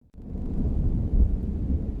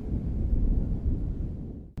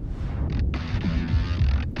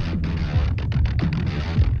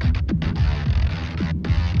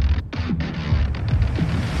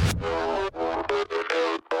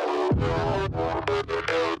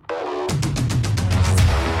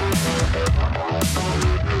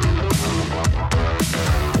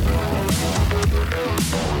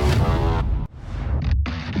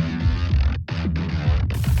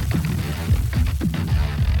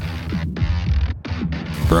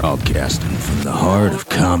Broadcasting from the heart of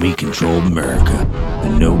commie-controlled America, the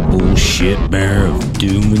no bullshit bearer of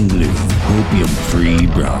doom and gloom, opium-free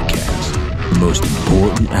broadcast, the most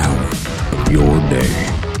important hour of your day.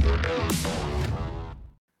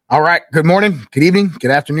 All right. Good morning, good evening,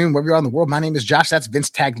 good afternoon, wherever you are in the world. My name is Josh. That's Vince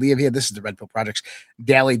Tagliavia. This is the Red Pill Project's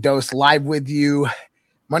Daily Dose, live with you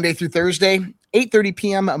Monday through Thursday, 8:30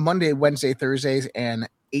 p.m. Monday, Wednesday, Thursdays, and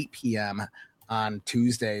 8 p.m. on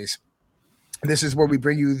Tuesdays. This is where we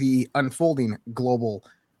bring you the unfolding global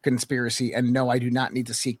conspiracy. And no, I do not need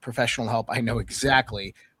to seek professional help. I know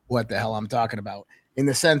exactly what the hell I'm talking about in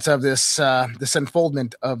the sense of this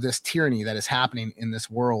unfoldment of this tyranny that is happening in this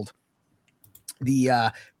world.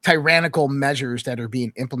 The tyrannical measures that are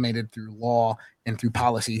being implemented through law and through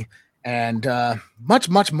policy and much,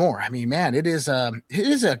 much more. I mean, man, it is a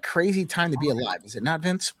crazy time to be alive. Is it not,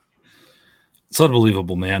 Vince? It's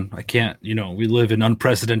unbelievable, man. I can't, we live in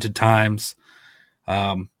unprecedented times.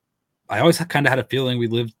 I always kind of had a feeling we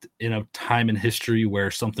lived in a time in history where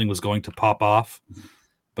something was going to pop off.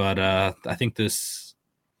 But I think this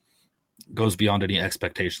goes beyond any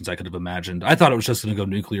expectations I could have imagined. I thought it was just going to go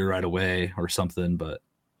nuclear right away or something, but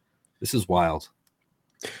this is wild.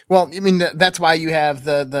 Well, I mean, that's why you have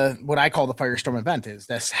the what I call the firestorm event is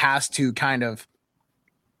this has to kind of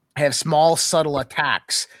have small, subtle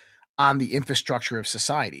attacks on the infrastructure of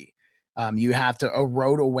society. You have to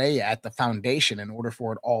erode away at the foundation in order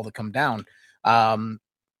for it all to come down. And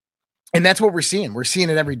that's what we're seeing. We're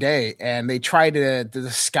seeing it every day. And they try to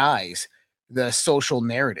disguise the social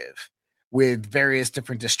narrative with various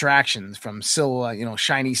different distractions from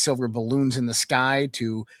shiny silver balloons in the sky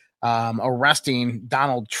to arresting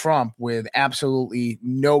Donald Trump with absolutely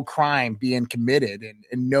no crime being committed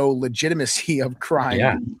and no legitimacy of crime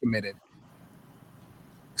being committed.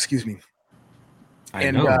 Excuse me.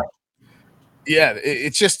 I know.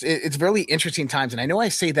 It's really interesting times. And I know I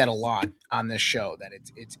say that a lot on this show, that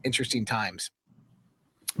it's interesting times.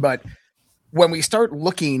 But when we start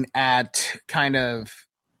looking at kind of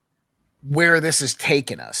where this has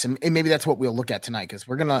taken us, and maybe that's what we'll look at tonight, because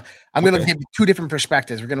I'm going to give two different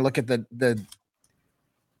perspectives. We're going to look at the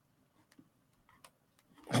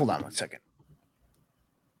hold on one second.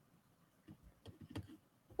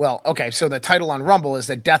 Well, okay, so the title on Rumble is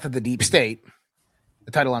The Death of the Deep State. The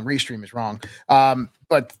title on Restream is wrong.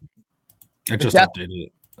 But I just updated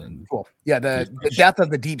it. Cool. Yeah, the Death of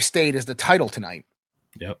the Deep State is the title tonight.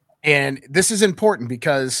 Yep. And this is important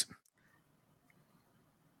because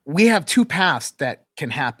we have two paths that can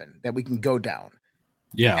happen, that we can go down.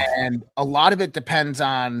 Yeah. And a lot of it depends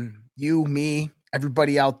on you, me,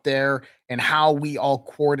 everybody out there, and how we all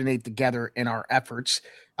coordinate together in our efforts.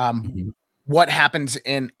 What happens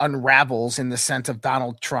and unravels in the sense of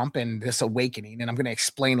Donald Trump and this awakening. And I'm going to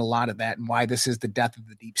explain a lot of that and why this is the death of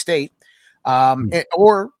the deep state.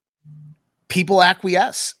 Or people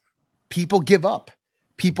acquiesce, people give up,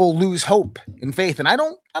 people lose hope and faith. And I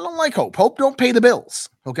don't like hope. Hope don't pay the bills.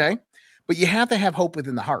 Okay. But you have to have hope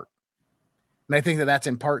within the heart. And I think that that's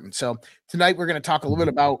important. So tonight we're going to talk a little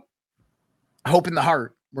bit about hope in the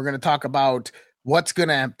heart. We're going to talk about what's going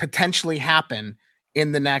to potentially happen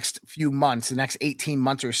in the next few months, the next 18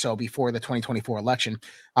 months or so before the 2024 election.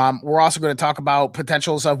 We're also going to talk about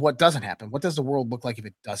potentials of what doesn't happen. What does the world look like if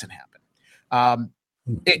it doesn't happen?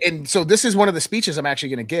 And so this is one of the speeches I'm actually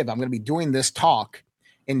going to give. I'm going to be doing this talk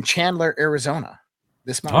in Chandler, Arizona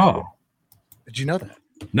this month. Oh, did you know that?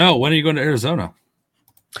 No. When are you going to Arizona?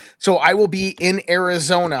 So I will be in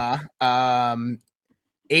Arizona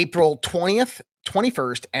April 20th,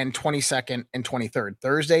 21st, and 22nd and 23rd,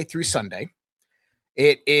 Thursday through Sunday.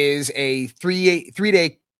 It is a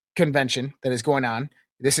three-day convention that is going on.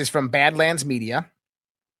 This is from Badlands Media.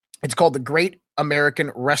 It's called the Great American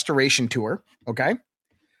Restoration Tour. Okay.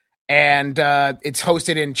 And it's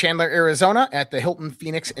hosted in Chandler, Arizona at the Hilton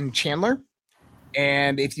Phoenix in Chandler.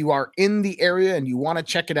 And if you are in the area and you want to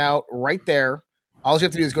check it out right there, all you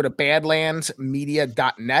have to do is go to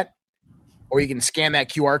badlandsmedia.net, or you can scan that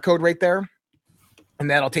QR code right there. And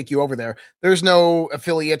that'll take you over there. There's no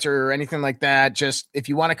affiliates or anything like that. Just if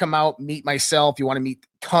you want to come out, meet myself, you want to meet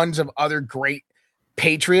tons of other great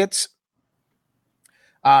patriots,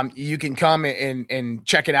 you can come and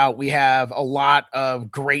check it out. We have a lot of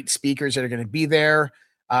great speakers that are going to be there.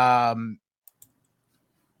 I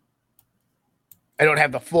don't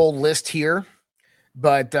have the full list here,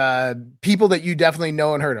 but people that you definitely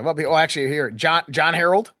know and heard of. Oh, actually, here, John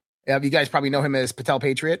Harold. You guys probably know him as Patel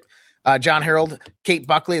Patriot. John Harold, Kate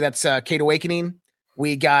Buckley, that's Kate Awakening.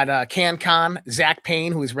 We got Can Con, Zach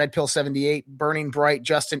Payne, who is Red Pill 78, Burning Bright,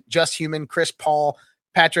 Just Human, Chris Paul,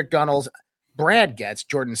 Patrick Gunnels, Brad Getz,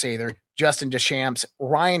 Jordan Sather, Justin Deschamps,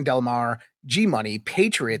 Ryan Delmar, G Money,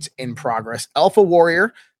 Patriots in Progress, Alpha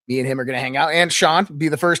Warrior. Me and him are going to hang out. And Sean, be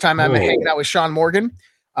the first time I'm hanging out with Sean Morgan.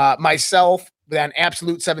 Myself, then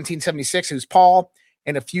Absolute 1776, who's Paul,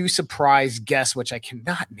 and a few surprise guests, which I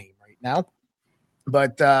cannot name right now.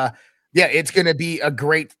 But yeah, it's going to be a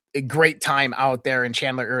great time out there in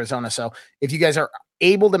Chandler, Arizona. So if you guys are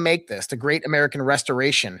able to make this, the Great American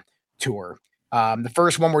Restoration Tour, the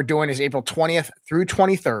first one we're doing is April 20th through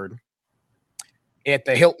 23rd at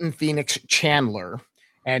the Hilton Phoenix Chandler.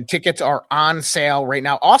 And tickets are on sale right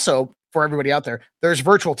now. Also, for everybody out there, there's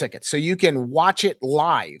virtual tickets. So you can watch it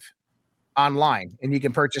live online and you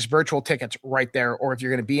can purchase virtual tickets right there. Or if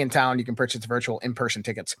you're going to be in town, you can purchase virtual in-person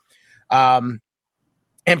tickets. And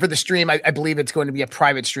for the stream, I believe it's going to be a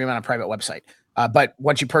private stream on a private website. But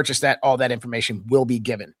once you purchase that, all that information will be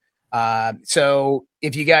given. So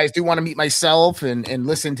if you guys do want to meet myself and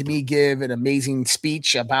listen to me give an amazing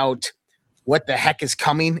speech about what the heck is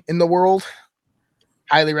coming in the world,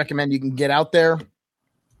 highly recommend you can get out there.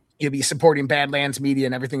 You'll be supporting Badlands Media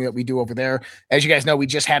and everything that we do over there. As you guys know, we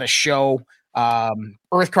just had a show,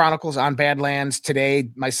 Earth Chronicles on Badlands today,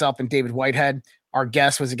 myself and David Whitehead. Our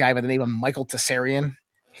guest was a guy by the name of Michael Tessarian.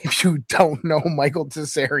 If you don't know Michael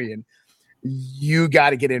Tessarian, you got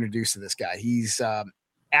to get introduced to this guy. He's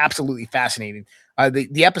absolutely fascinating.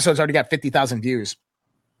 The episode's already got 50,000 views.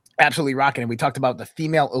 Absolutely rocking. And we talked about the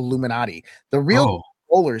female Illuminati, the real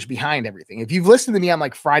rollers behind everything. If you've listened to me on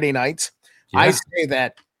like Friday nights, I say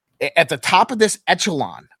that at the top of this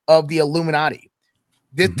echelon of the Illuminati,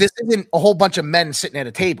 this isn't a whole bunch of men sitting at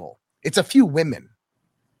a table. It's a few women.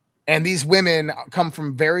 And these women come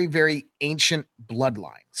from very, very ancient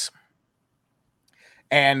bloodlines.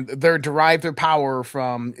 And they're derived their power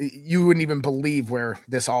from, you wouldn't even believe where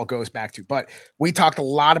this all goes back to. But we talked a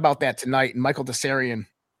lot about that tonight. And Michael Tessarian,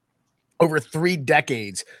 over 3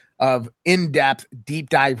 decades of in-depth, deep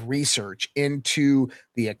dive research into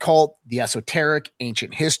the occult, the esoteric,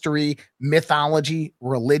 ancient history, mythology,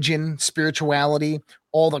 religion, spirituality,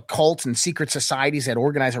 all the cults and secret societies that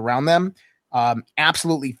organize around them.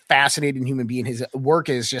 Absolutely fascinating human being. His work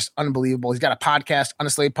is just unbelievable. He's got a podcast,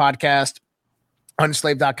 Unenslaved Podcast,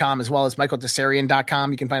 unenslaved.com, as well as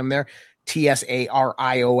michaeltessarian.com. You can find him there,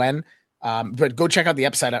 Tsarion. But go check out the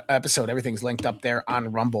episode. Everything's linked up there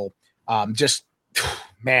on Rumble.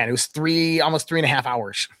 Man, it was almost 3.5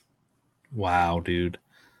 hours. Wow, dude.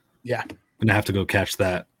 Yeah. I'm gonna have to go catch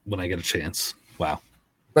that when I get a chance. Wow.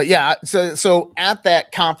 But yeah, so at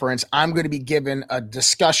that conference, I'm going to be given a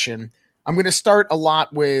discussion. I'm going to start a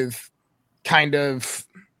lot with kind of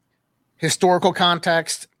historical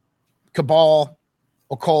context, cabal,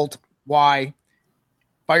 occult, why,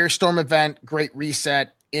 Firestorm event, Great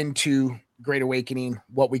Reset, into Great Awakening,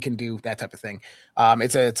 what we can do, that type of thing.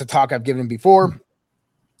 It's a talk I've given before.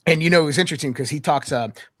 And it was interesting because he talks,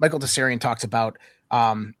 Michael Tessarian talks about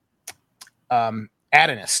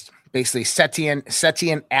Adonis, basically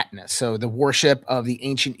Setian Adonis. So the worship of the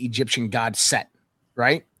ancient Egyptian god Set,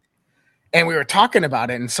 right? And we were talking about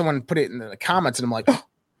it, and someone put it in the comments, and I'm like,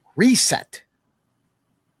 reset.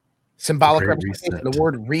 Symbolic representation. The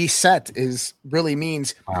word reset really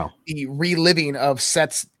means the reliving of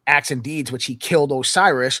Set's acts and deeds, which he killed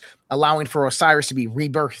Osiris, allowing for Osiris to be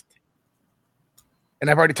rebirthed. And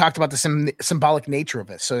I've already talked about the symbolic nature of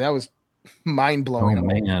it. So that was mind-blowing. Oh,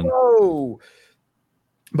 man. Whoa.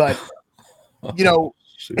 But, at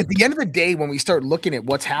the end of the day, when we start looking at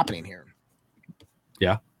what's happening here,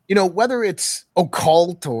 whether it's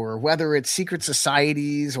occult or whether it's secret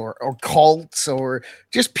societies or cults or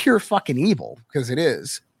just pure fucking evil, because it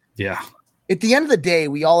is. Yeah. At the end of the day,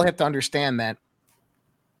 we all have to understand that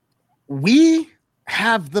we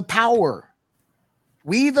have the power.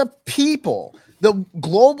 We, the people, the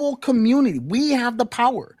global community, we have the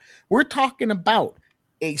power. We're talking about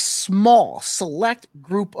a small, select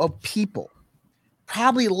group of people,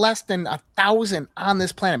 probably less than 1,000 on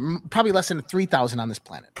this planet, probably less than 3,000 on this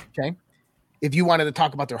planet, okay? If you wanted to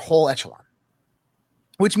talk about their whole echelon,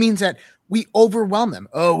 which means that we overwhelm them.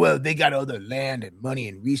 Oh, well, they got all the land and money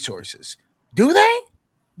and resources. Do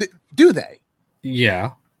they? Do they?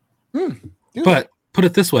 Yeah. But put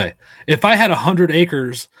it this way. If I had 100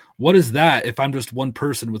 acres, what is that if I'm just one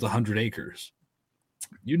person with 100 acres?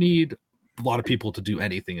 You need a lot of people to do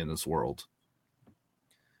anything in this world.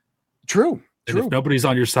 True. And if nobody's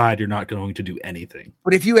on your side, you're not going to do anything.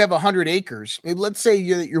 But if you have 100 acres, let's say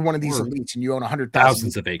you're one of these elites and you own 100,000.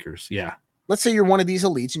 Thousands of acres, yeah. Let's say you're one of these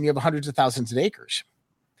elites and you have hundreds of thousands of acres.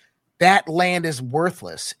 That land is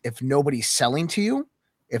worthless if nobody's selling to you,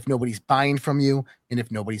 if nobody's buying from you, and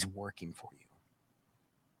if nobody's working for you.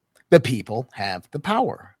 The people have the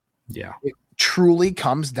power. Yeah. It truly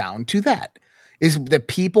comes down to that. is the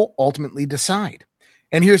people ultimately decide.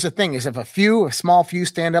 And here's the thing is if a small few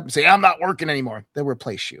stand up and say, I'm not working anymore, they'll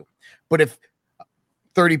replace you. But if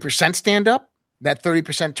 30% stand up, that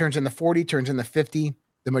 30% turns into 40, turns into 50,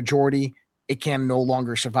 the majority, it can no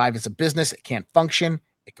longer survive as a business. It can't function.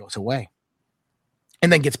 It goes away.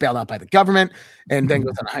 And then gets bailed out by the government and then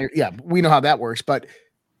goes on higher. Yeah, we know how that works, but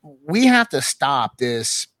we have to stop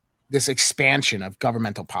this expansion of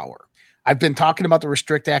governmental power. I've been talking about the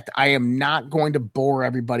Restrict Act. I am not going to bore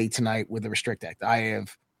everybody tonight with the Restrict Act. I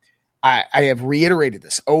have reiterated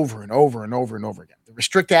this over and over and over and over again. The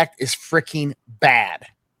Restrict Act is freaking bad.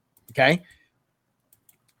 Okay?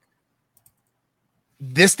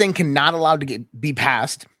 This thing cannot allow to be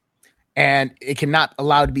passed, and it cannot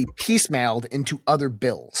allow to be piecemealed into other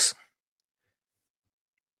bills.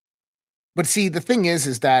 But see, the thing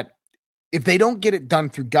is that if they don't get it done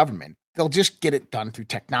through government, they'll just get it done through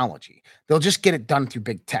technology. They'll just get it done through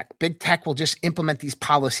big tech. Big tech will just implement these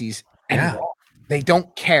policies. And they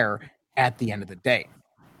don't care at the end of the day.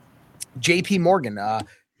 JP Morgan,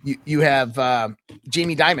 you have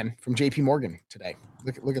Jamie Dimon from JP Morgan today.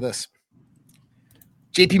 Look at this.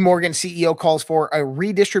 JP Morgan CEO calls for a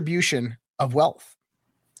redistribution of wealth.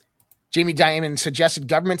 Jamie Dimon suggested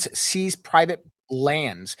governments seize private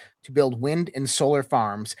lands to build wind and solar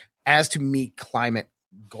farms as to meet climate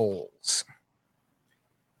goals.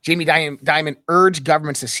 Jamie Dimon urged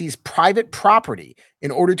governments to seize private property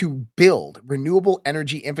in order to build renewable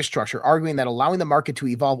energy infrastructure, arguing that allowing the market to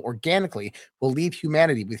evolve organically will leave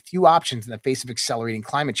humanity with few options in the face of accelerating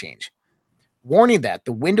climate change. Warning that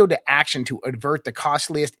the window to action to avert the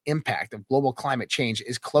costliest impact of global climate change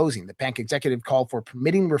is closing. The bank executive called for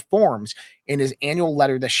permitting reforms in his annual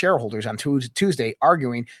letter to shareholders on Tuesday,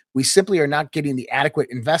 arguing we simply are not getting the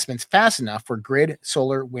adequate investments fast enough for grid,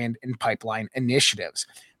 solar, wind, and pipeline initiatives.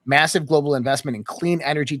 Massive global investment in clean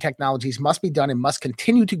energy technologies must be done and must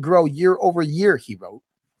continue to grow year over year, he wrote,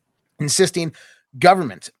 insisting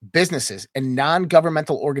governments, businesses, and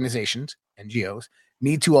non-governmental organizations, NGOs,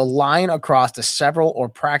 need to align across the several or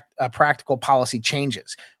practical policy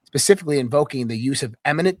changes, specifically invoking the use of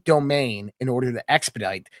eminent domain in order to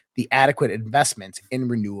expedite the adequate investments in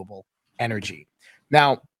renewable energy.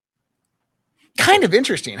 Now, kind of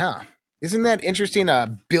interesting, huh? Isn't that interesting?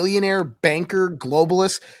 A billionaire banker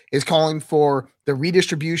globalist is calling for the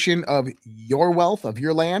redistribution of your wealth, of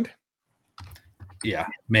your land. Yeah,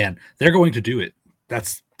 man, they're going to do it.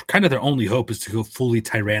 That's kind of their only hope, is to go fully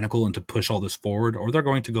tyrannical and to push all this forward, or they're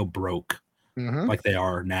going to go broke like they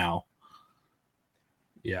are now.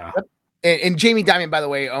 Yeah. And Jamie Dimon, by the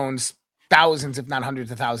way, owns thousands, if not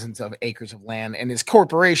hundreds of thousands of acres of land. And his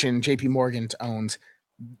corporation, JP Morgan, owns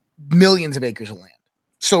millions of acres of land.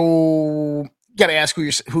 So you got to ask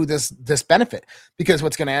who this benefit, because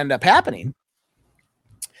what's going to end up happening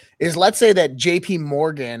is, let's say that JP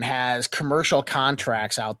Morgan has commercial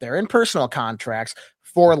contracts out there and personal contracts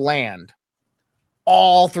for land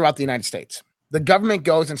all throughout the United States. The government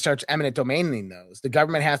goes and starts eminent domaining those. The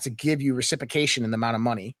government has to give you reciprocation in the amount of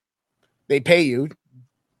money. They pay you.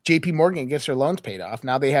 JP Morgan gets their loans paid off.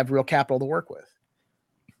 Now they have real capital to work with.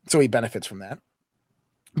 So he benefits from that.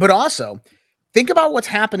 But also, think about what's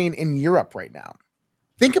happening in Europe right now.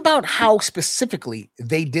 Think about how specifically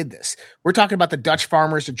they did this. We're talking about the Dutch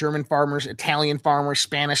farmers, the German farmers, Italian farmers,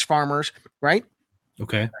 Spanish farmers, right?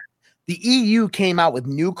 Okay. The EU came out with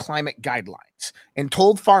new climate guidelines and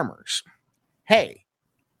told farmers, hey,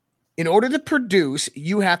 in order to produce,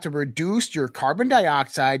 you have to reduce your carbon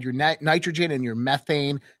dioxide, your nitrogen, and your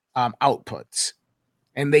methane outputs.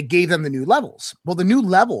 And they gave them the new levels. Well, the new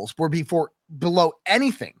levels were below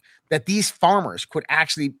anything that these farmers could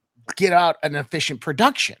actually get out an efficient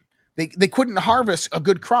production. They couldn't harvest a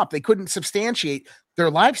good crop. They couldn't substantiate their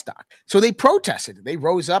livestock. So they protested. They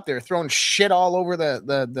rose up. They were throwing shit all over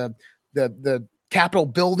the Capitol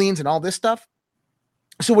buildings and all this stuff.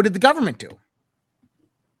 So what did the government do?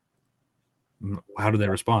 How did they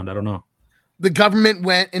respond? I don't know. The government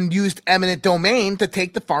went and used eminent domain to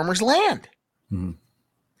take the farmers' land. Mm-hmm.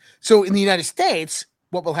 So in the United States,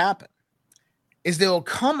 what will happen is they'll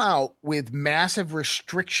come out with massive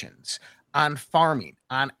restrictions on farming,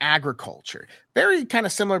 on agriculture. Very kind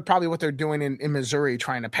of similar probably what they're doing in Missouri,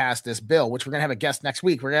 trying to pass this bill, which we're going to have a guest next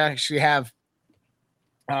week. We're going to actually have,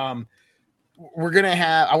 I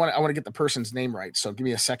want to get the person's name right. So give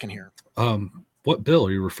me a second here. What bill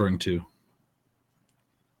are you referring to?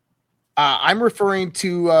 I'm referring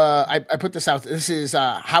to, I put this out. This is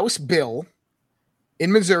House Bill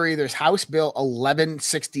in Missouri. There's House Bill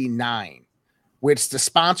 1169. Which the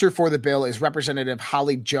sponsor for the bill is Representative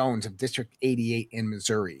Holly Jones of District 88 in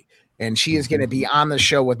Missouri. and she is going to be on the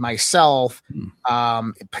show with myself,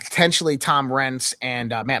 potentially Tom Rentz and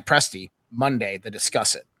Matt Presti Monday to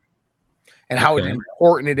discuss it and how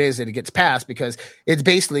important it is that it gets passed, because it's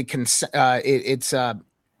basically it's a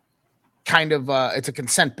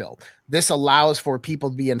consent bill. This allows for people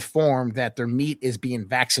to be informed that their meat is being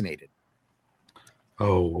vaccinated.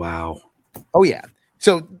 Oh, wow. Oh, yeah.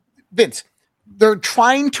 So, Vince, they're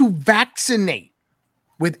trying to vaccinate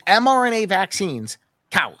with mRNA vaccines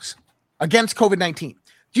cows against COVID-19.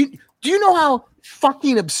 Do you know how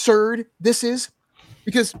fucking absurd this is?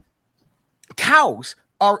 Because cows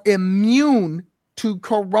are immune to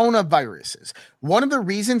coronaviruses. One of the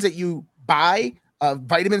reasons that you buy a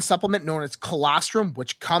vitamin supplement known as colostrum,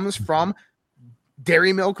 which comes from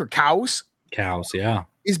dairy milk or cows. Cows, yeah.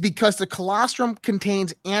 Is because the colostrum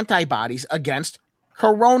contains antibodies against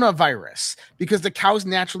coronavirus, because the cows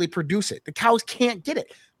naturally produce it. The cows can't get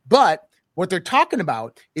it. But what they're talking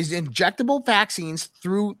about is injectable vaccines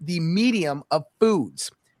through the medium of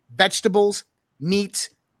foods, vegetables,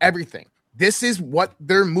 meats, everything. This is what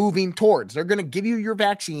they're moving towards. They're going to give you your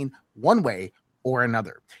vaccine one way or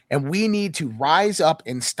another. And we need to rise up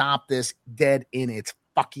and stop this dead in its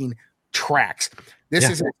fucking tracks. This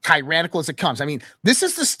is as tyrannical as it comes. I mean, this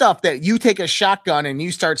is the stuff that you take a shotgun and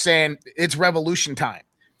you start saying it's revolution time.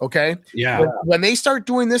 Okay. Yeah. When they start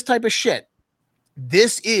doing this type of shit,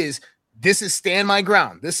 this is stand my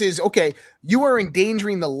ground. This is okay. You are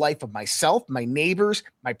endangering the life of myself, my neighbors,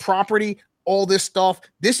 my property, all this stuff.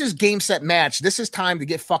 This is game, set, match. This is time to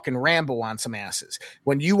get fucking Rambo on some asses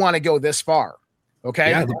when you want to go this far.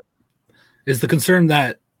 Okay. Yeah. Is the concern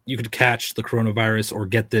that you could catch the coronavirus or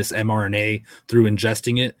get this mRNA through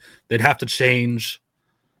ingesting it? They'd have to change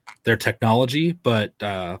their technology, but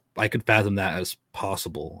I could fathom that as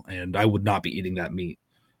possible, and I would not be eating that meat.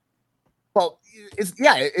 Well, it's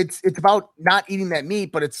about not eating that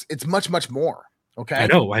meat, but it's much, much more. Okay. I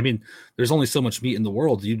know. I mean, there's only so much meat in the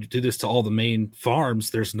world. You do this to all the main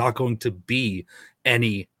farms, there's not going to be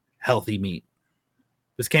any healthy meat.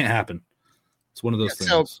 This can't happen. It's one of those things.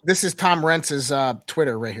 So this is Tom Rentz's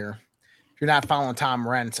Twitter right here. If you're not following Tom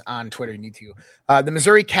Rentz on Twitter, you need to. The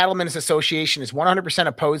Missouri Cattlemen's Association is 100%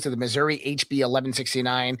 opposed to the Missouri HB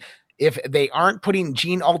 1169. If they aren't putting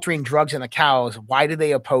gene-altering drugs in the cows, why do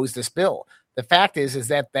they oppose this bill? The fact is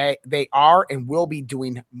that they are and will be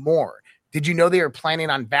doing more. Did you know they are planning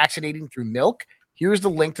on vaccinating through milk? Here's the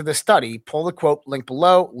link to the study. Pull the quote link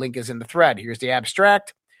below. Link is in the thread. Here's the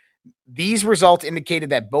abstract. These results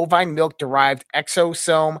indicated that bovine milk-derived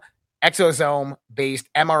exosome-based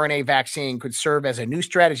mRNA vaccine could serve as a new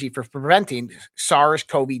strategy for preventing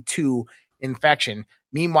SARS-CoV-2 infection.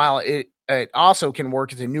 Meanwhile, it also can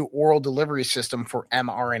work as a new oral delivery system for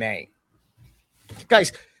mRNA.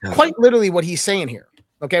 Guys, quite literally what he's saying here,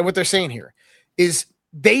 okay, what they're saying here is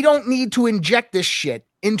they don't need to inject this shit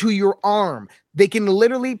into your arm. They can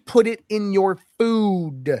literally put it in your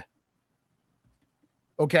food.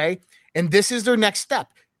 Okay. And this is their next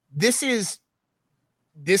step. This is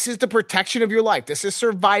the protection of your life. This is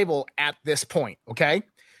survival at this point. Okay.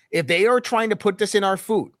 If they are trying to put this in our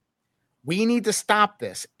food, we need to stop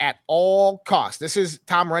this at all costs. This is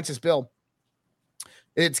Tom Rentz's bill.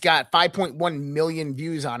 It's got 5.1 million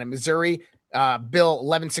views on it. Missouri Bill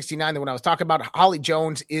 1169, the one I was talking about. Holly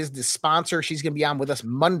Jones is the sponsor. She's going to be on with us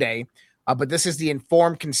Monday. But this is the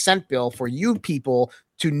informed consent bill for you people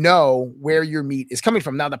to know where your meat is coming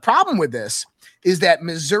from. Now, the problem with this is that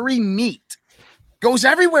Missouri meat goes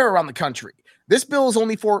everywhere around the country. This bill is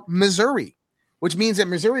only for Missouri, which means that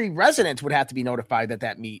Missouri residents would have to be notified that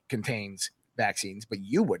that meat contains vaccines, but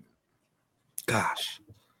you wouldn't. Gosh.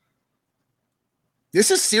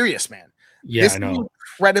 This is serious, man. Yeah, this I know. Is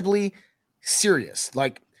incredibly serious.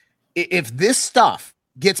 Like, if this stuff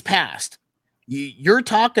gets passed, you're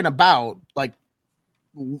talking about, like,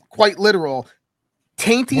 quite literal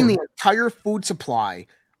tainting the entire food supply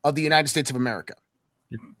of the United States of America.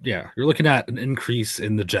 Yeah, you're looking at an increase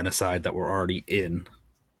in the genocide that we're already in.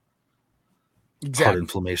 Exactly. Heart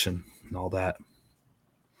inflammation and all that.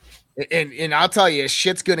 And I'll tell you,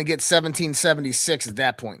 shit's going to get 1776 at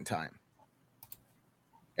that point in time.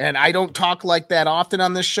 And I don't talk like that often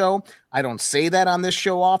on this show. I don't say that on this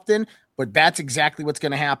show often, but that's exactly what's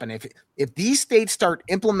going to happen. If these states start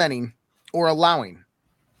implementing or allowing,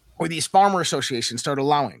 or these farmer associations start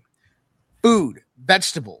allowing food,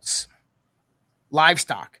 vegetables,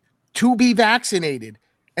 livestock to be vaccinated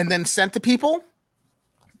and then sent to people,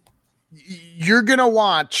 you're going to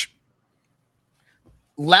watch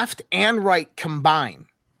left and right combine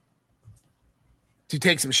to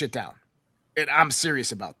take some shit down. And I'm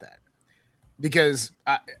serious about that, because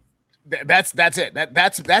that's it.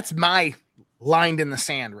 That's my lined in the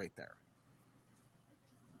sand right there.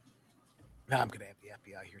 Now I'm going to have the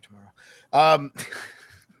FBI here tomorrow.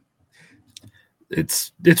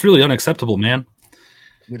 It's really unacceptable, man.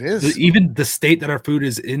 It is. Even the state that our food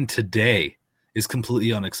is in today is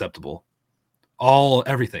completely unacceptable.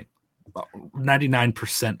 Everything.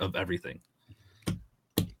 99% of everything.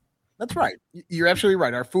 That's right. You're absolutely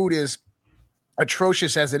right. Our food is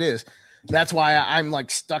atrocious as it is. That's why I'm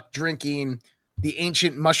like stuck drinking the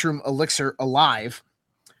ancient mushroom elixir alive.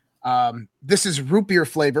 This is root beer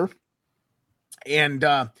flavor. And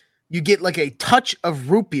you get like a touch of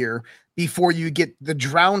root beer before you get the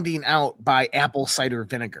drowning out by apple cider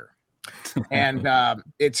vinegar. And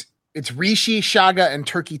it's reishi, shaga, and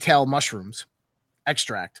turkey tail mushrooms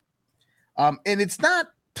extract. And it's not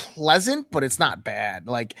pleasant, but it's not bad.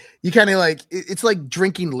 Like you kind of like it's like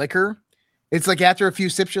drinking liquor. It's like after a few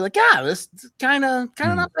sips, you're like, this is kind of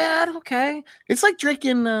not bad. Okay, it's like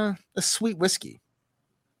drinking a sweet whiskey.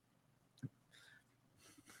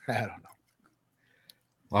 I don't know.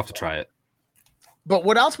 We'll have to try it. But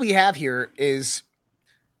what else we have here is,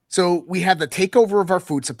 so we have the takeover of our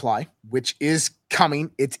food supply, which is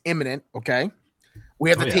coming. It's imminent. Okay. We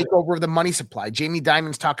have the takeover of the money supply. Jamie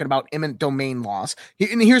Dimon's talking about eminent domain laws.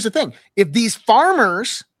 And here's the thing. If these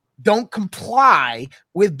farmers don't comply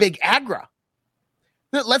with big agra,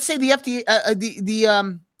 let's say the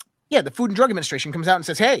FDA, the Food and Drug Administration comes out and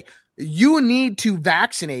says, hey, you need to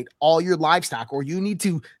vaccinate all your livestock, or you need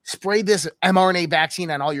to spray this mRNA vaccine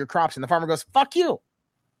on all your crops. And the farmer goes, fuck you.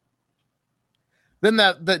 Then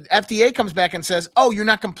the FDA comes back and says, oh, you're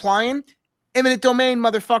not complying? Eminent domain,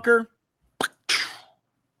 motherfucker.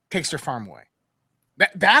 Takes their farm away.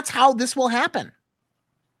 That's how this will happen.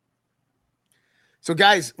 So,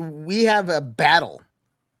 guys, we have a battle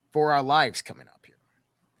for our lives coming up here.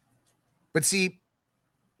 But see,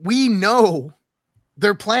 we know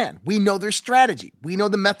their plan. We know their strategy. We know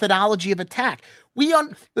the methodology of attack.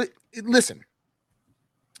 Listen,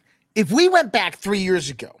 if we went back 3 years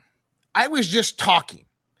ago, I was just talking.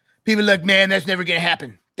 People are like, man, that's never going to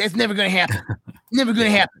happen. That's never going to happen. Never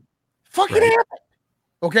going to happen. Fucking happen.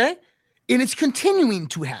 Okay? And it's continuing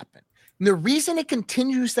to happen. And the reason it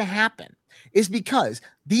continues to happen is because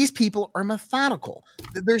these people are methodical.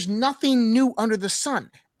 There's nothing new under the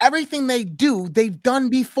sun. Everything they do, they've done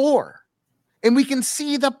before. And we can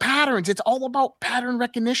see the patterns. It's all about pattern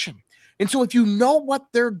recognition. And so if you know what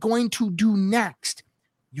they're going to do next,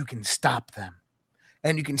 you can stop them.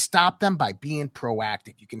 And you can stop them by being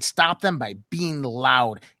proactive. You can stop them by being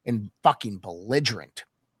loud and fucking belligerent.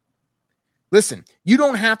 Listen, you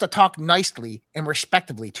don't have to talk nicely and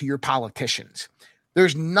respectfully to your politicians.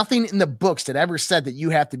 There's nothing in the books that ever said that you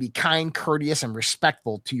have to be kind, courteous, and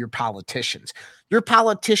respectful to your politicians. Your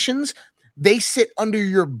politicians, they sit under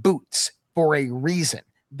your boots for a reason.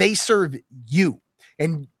 They serve you.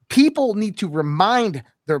 And people need to remind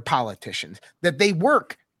their politicians that they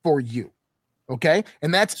work for you. Okay?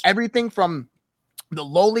 And that's everything from the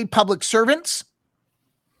lowly public servants,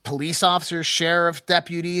 police officers, sheriff,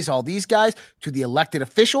 deputies, all these guys, to the elected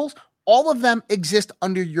officials. All of them exist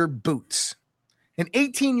under your boots. An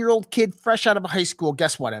 18-year-old kid fresh out of high school,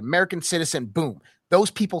 guess what? An American citizen, boom.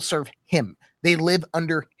 Those people serve him. They live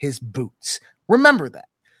under his boots. Remember that,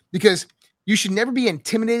 because you should never be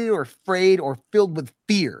intimidated or afraid or filled with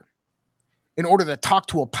fear in order to talk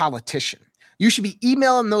to a politician. You should be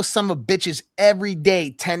emailing those son of bitches every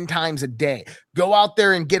day, 10 times a day. Go out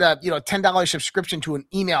there and get a $10 subscription to an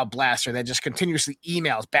email blaster that just continuously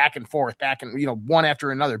emails back and forth, one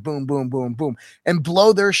after another, boom, boom, boom, boom, and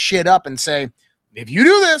blow their shit up and say, if you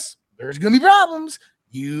do this, there's going to be problems.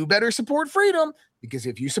 You better support freedom, because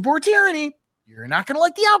if you support tyranny, you're not going to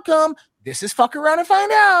like the outcome. This is fuck around and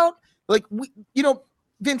find out. Like,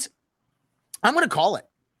 Vince, I'm going to call it.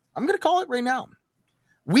 I'm going to call it right now.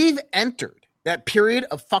 We've entered that period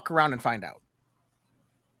of fuck around and find out.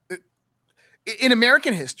 In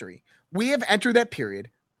American history, we have entered that period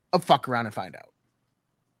of fuck around and find out.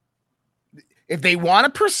 If they want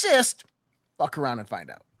to persist, fuck around and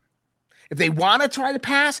find out. If they want to try to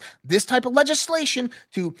pass this type of legislation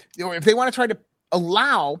or if they want to try to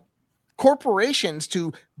allow corporations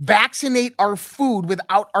to vaccinate our food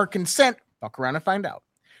without our consent, fuck around and find out.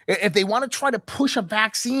 If they want to try to push a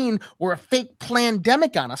vaccine or a fake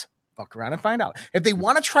pandemic on us, fuck around and find out. If they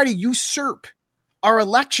want to try to usurp our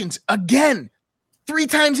elections again 3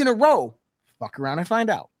 times in a row, fuck around and find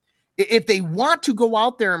out. If they want to go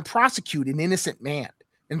out there and prosecute an innocent man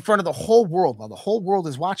in front of the whole world while the whole world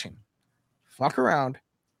is watching, fuck around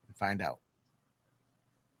and find out.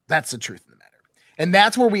 That's the truth of the matter. And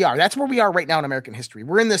that's where we are. That's where we are right now in American history.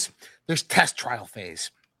 We're in this test trial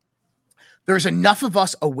phase. there's enough of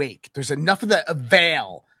us awake. There's enough of the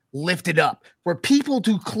veil lifted up for people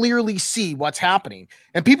to clearly see what's happening.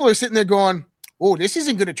 And people are sitting there going, oh, this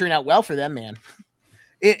isn't going to turn out well for them, man.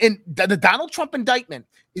 And the Donald Trump indictment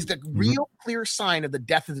is the real clear sign of the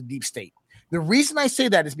death of the deep state. The reason I say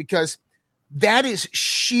that is because that is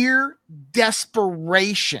sheer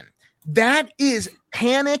desperation. That is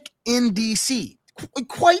panic in DC.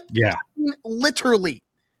 Quite literally.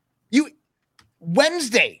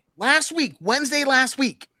 Wednesday last week,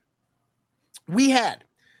 we had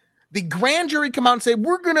the grand jury come out and say,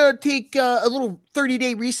 we're going to take a little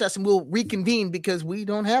 30-day recess and we'll reconvene because we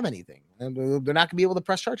don't have anything. And they're not going to be able to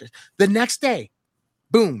press charges. The next day,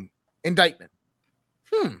 boom, indictment.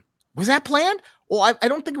 Was that planned? Well, I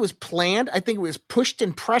don't think it was planned. I think it was pushed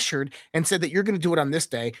and pressured and said that you're going to do it on this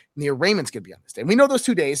day and the arraignment's going to be on this day. And we know those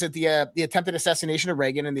 2 days, that the attempted assassination of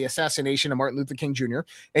Reagan and the assassination of Martin Luther King Jr.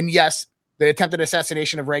 And yes, the attempted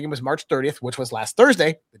assassination of Reagan was March 30th, which was last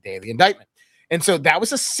Thursday, the day of the indictment. And so that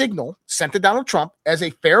was a signal sent to Donald Trump as a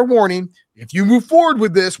fair warning. If you move forward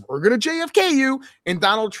with this, we're going to JFK you. And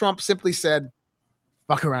Donald Trump simply said,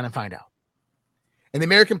 fuck around and find out. And the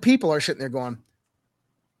American people are sitting there going,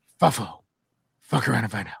 fuffo, fuck around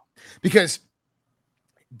and find out. Because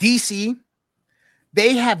DC,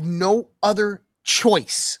 they have no other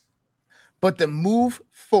choice but to move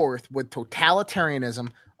forth with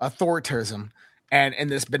totalitarianism, authoritarianism, and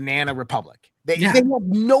this banana republic. They have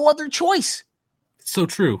no other choice. So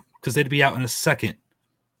true, because they'd be out in a second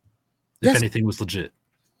if anything was legit.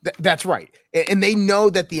 That's right. And they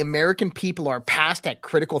know that the American people are past that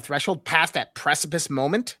critical threshold, past that precipice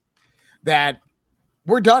moment, that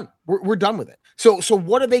we're done. We're done with it. So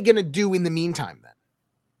what are they going to do in the meantime then?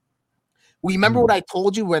 Well, you remember what I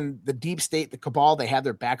told you when the deep state, the cabal, they had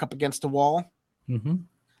their back up against the wall? Mm-hmm.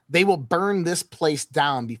 They will burn this place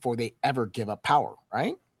down before they ever give up power,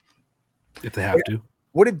 right? If they have to.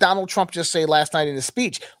 What did Donald Trump just say last night in his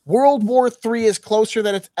speech? World War III is closer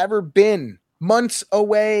than it's ever been. Months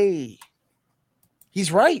away.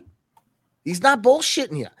 He's right. He's not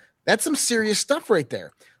bullshitting you. That's some serious stuff right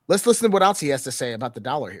there. Let's listen to what else he has to say about the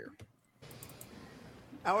dollar here.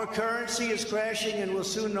 Our currency is crashing and will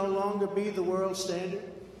soon no longer be the world standard,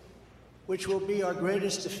 which will be our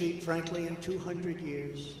greatest defeat, frankly, in 200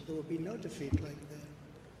 years. There will be no defeat like that.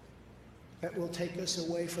 That will take us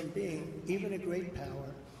away from being even a great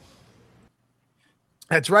power.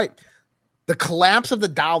 That's right. The collapse of the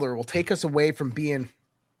dollar will take us away from being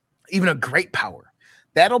even a great power.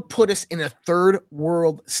 That'll put us in a third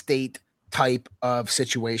world state type of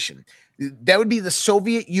situation. That would be the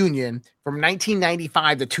Soviet Union from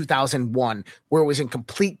 1995 to 2001, where it was in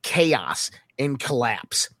complete chaos and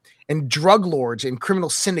collapse. And drug lords and criminal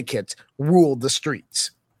syndicates ruled the streets.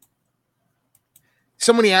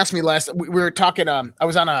 Somebody asked me we were talking, I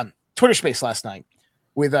was on a Twitter space last night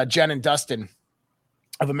with Jen and Dustin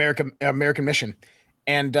of American Mission.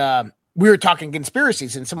 And we were talking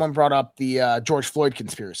conspiracies, and someone brought up the George Floyd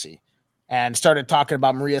conspiracy and started talking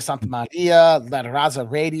about Maria Santamaria, La Raza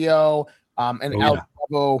Radio, and El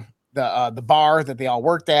Bravo, the bar that they all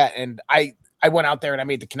worked at. And I went out there and I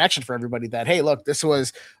made the connection for everybody that, hey, look, this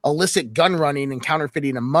was illicit gun running and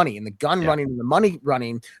counterfeiting of money. And the gun running and the money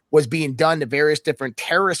running was being done to various different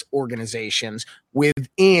terrorist organizations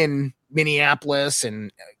within Minneapolis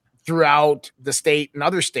and throughout the state and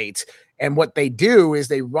other states. And what they do is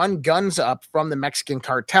they run guns up from the Mexican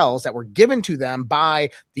cartels that were given to them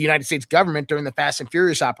by the United States government during the Fast and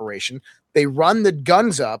Furious operation. They run the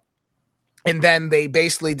guns up, and then they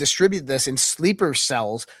basically distribute this in sleeper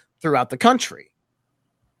cells throughout the country.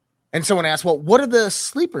 And someone asked, well, what are the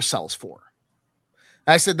sleeper cells for?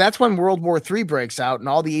 I said, that's when World War III breaks out and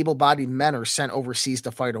all the able-bodied men are sent overseas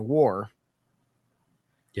to fight a war.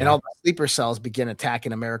 Yeah. And all the sleeper cells begin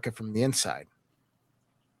attacking America from the inside.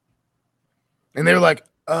 And they're like,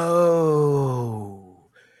 oh.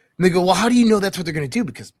 And they go, well, how do you know that's what they're going to do?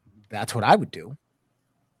 Because that's what I would do.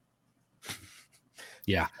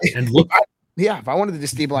 Yeah. And look. If I wanted to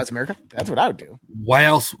destabilize America, that's what I would do. Why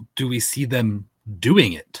else do we see them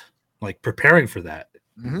doing it? Like preparing for that?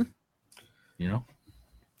 Mm-hmm. You know?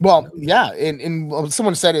 Well, yeah. And what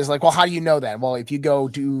someone said is like, well, how do you know that? Well, if you go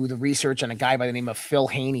do the research on a guy by the name of Phil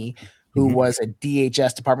Haney, who was a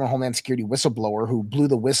DHS, Department of Homeland Security whistleblower, who blew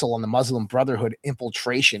the whistle on the Muslim Brotherhood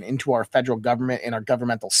infiltration into our federal government and our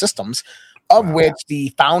governmental systems, of which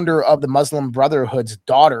the founder of the Muslim Brotherhood's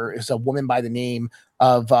daughter is a woman by the name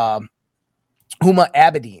of Huma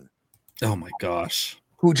Abedin. Oh my gosh.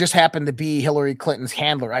 Who just happened to be Hillary Clinton's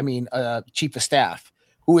handler. I mean, chief of staff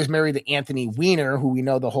who is married to Anthony Weiner, who we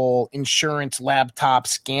know the whole insurance laptop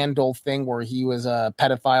scandal thing where he was a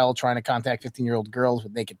pedophile trying to contact 15-year-old girls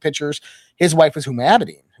with naked pictures. His wife was Huma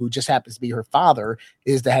Abedin, who just happens to be her father,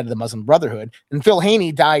 is the head of the Muslim Brotherhood. And Phil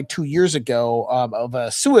Haney died 2 years ago of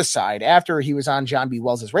a suicide after he was on John B.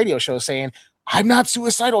 Wells' radio show saying, "I'm not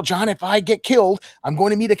suicidal, John. If I get killed, I'm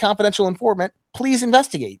going to meet a confidential informant. Please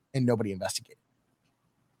investigate." And nobody investigated.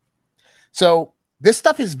 So this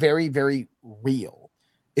stuff is very, very real.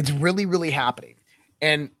 It's really, really happening.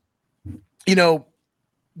 And, you know,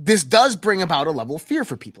 this does bring about a level of fear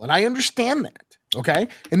for people. And I understand that. Okay.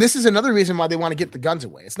 And this is another reason why they want to get the guns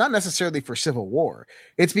away. It's not necessarily for civil war.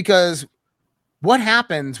 It's because what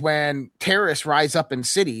happens when terrorists rise up in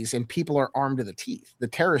cities and people are armed to the teeth? The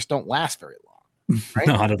terrorists don't last very long. Right?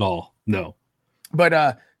 Not at all. No. But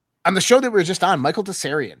on the show that we were just on, Michael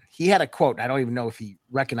Tessarian, he had a quote. I don't even know if he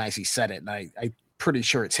recognized he said it. And I'm pretty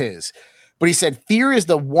sure it's his. But he said, "Fear is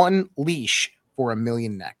the one leash for a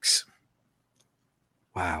million necks."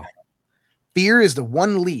 Wow. Fear is the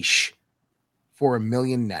one leash for a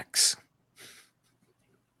million necks.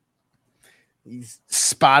 He's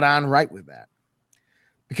spot on right with that.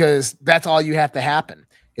 Because that's all you have to happen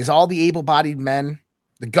is all the able-bodied men,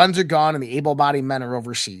 the guns are gone and the able-bodied men are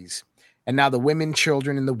overseas. And now the women,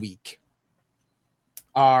 children, and the weak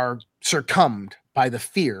are succumbed by the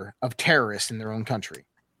fear of terrorists in their own country.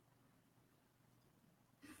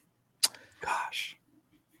 Gosh.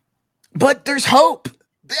 But there's hope.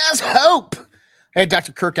 There's hope. I had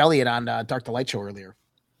Dr. Kirk Elliott on Dark the Light Show earlier.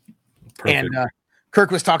 Perfect. And Kirk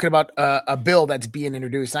was talking about a bill that's being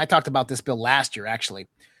introduced. And I talked about this bill last year, actually,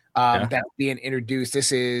 that's being introduced.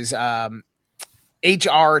 This is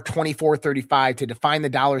HR 2435 to define the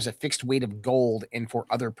dollar as a fixed weight of gold and for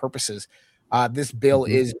other purposes. This bill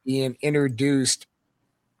is being introduced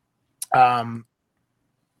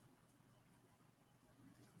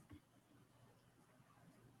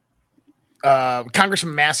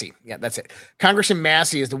Congressman Massey. Yeah, that's it. Congressman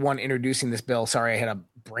Massey is the one introducing this bill. Sorry, I had a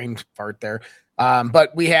brain fart there.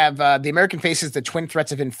 But we have the American faces the twin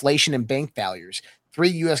threats of inflation and bank failures. 3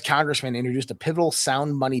 U.S. congressmen introduced a pivotal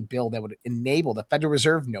sound money bill that would enable the Federal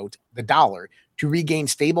Reserve note, the dollar, to regain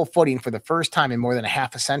stable footing for the first time in more than a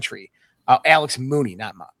half a century. Alex Mooney,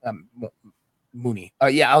 not Mooney.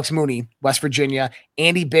 Alex Mooney, West Virginia,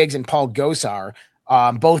 Andy Biggs and Paul Gosar,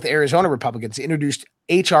 both Arizona Republicans, introduced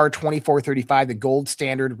HR 2435, the Gold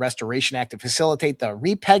Standard Restoration Act, to facilitate the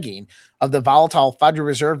repegging of the volatile Federal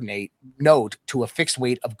Reserve note to a fixed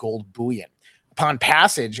weight of gold bullion. Upon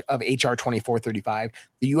passage of HR 2435,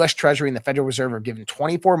 the U.S. Treasury and the Federal Reserve are given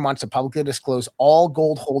 24 months to publicly disclose all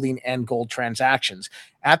gold holding and gold transactions,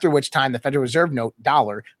 after which time the Federal Reserve note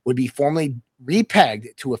dollar would be formally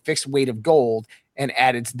repegged to a fixed weight of gold and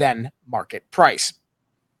at its then market price.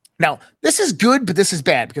 Now, this is good, but this is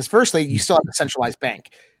bad because firstly, you still have a centralized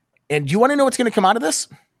bank. And do you want to know what's going to come out of this?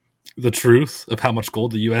 The truth of how much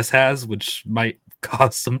gold the U.S. has, which might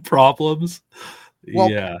cause some problems.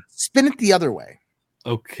 Well, spin it the other way.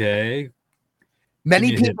 Okay.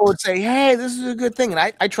 Many people would say, hey, this is a good thing.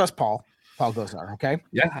 And I trust Paul Gosar, okay?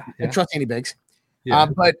 Yeah. I trust Andy Biggs. Yeah.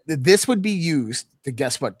 But this would be used to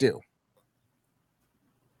guess what do?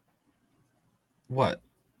 What?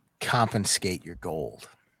 Confiscate your gold.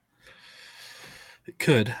 It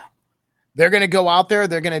could. They're going to go out there.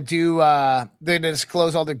 They're going to do, they're going to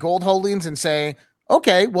disclose all their gold holdings and say,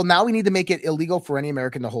 okay, well, now we need to make it illegal for any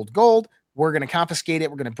American to hold gold. We're going to confiscate it.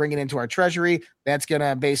 We're going to bring it into our treasury. That's going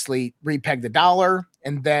to basically repeg the dollar.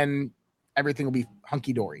 And then everything will be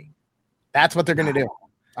hunky dory. That's what they're going to do.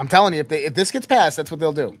 I'm telling you, if this gets passed, that's what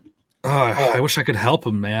they'll do. I wish I could help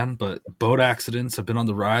them, man. But boat accidents have been on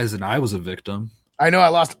the rise and I was a victim. I know I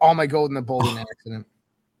lost all my gold in the bowling accident.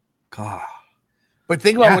 God. But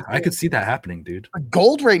think about I could see that happening, dude.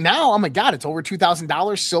 Gold right now, oh my God, it's over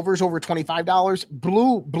 $2,000. Silver's over $25.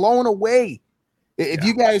 Blown away. If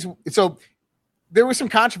you guys, so there was some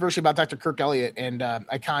controversy about Dr. Kirk Elliott, and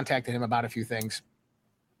I contacted him about a few things.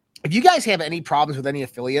 If you guys have any problems with any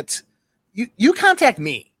affiliates, you contact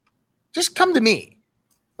me. Just come to me.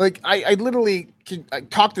 Like I literally can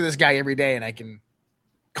talk to this guy every day, and I can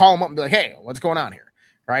call him up and be like, hey, what's going on here?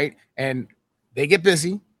 Right. And they get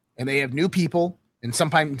busy and they have new people. And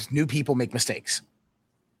sometimes new people make mistakes.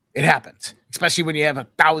 It happens, especially when you have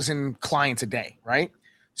 1,000 clients a day, right?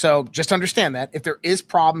 So just understand that if there is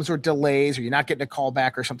problems or delays or you're not getting a call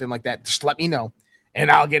back or something like that, just let me know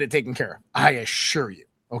and I'll get it taken care of. I assure you.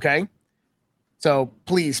 Okay. So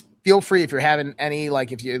please feel free if you're having any,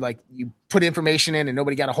 if you you put information in and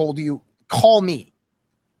nobody got a hold of you, call me.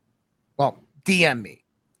 Well, DM me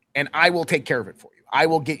and I will take care of it for you. I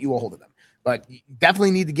will get you a hold of them, but you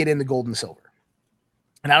definitely need to get in the gold and silver.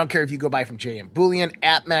 And I don't care if you go buy from JM Bullion,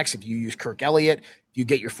 APMEX, if you use Kirk Elliott, if you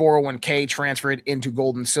get your 401k, transfer it into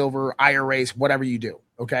gold and silver, IRAs, whatever you do.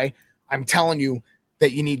 Okay. I'm telling you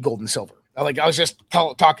that you need gold and silver. I was just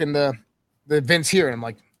talking to the Vince here, and I'm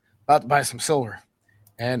like, about to buy some silver,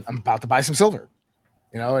 and I'm about to buy some silver.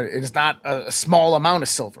 It's not a small amount of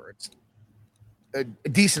silver. It's a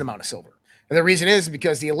decent amount of silver. And the reason is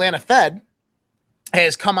because the Atlanta Fed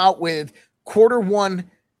has come out with Q1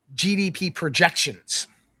 GDP projections.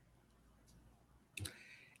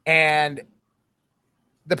 And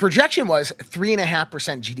the projection was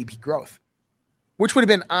 3.5% GDP growth, which would have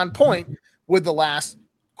been on point with the last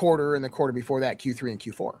quarter and the quarter before that, Q3 and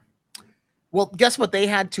Q4. Well, guess what? They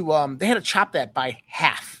had to chop that by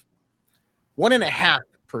half,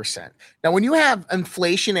 1.5%. Now, when you have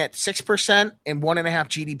inflation at 6% and 1.5%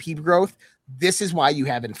 GDP growth, this is why you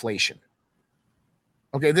have inflation.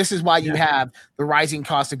 Okay, this is why you have the rising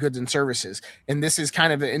cost of goods and services. And this is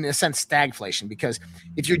kind of, in a sense, stagflation, because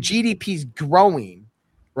if your GDP is growing,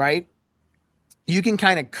 right, you can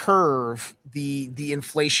kind of curve the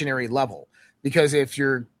inflationary level. Because if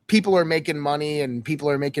your people are making money and people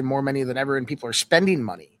are making more money than ever and people are spending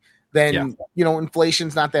money, then,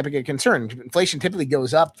 inflation's not that big a concern. Inflation typically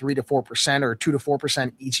goes up 3 to 4% or 2 to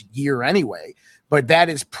 4% each year anyway, but that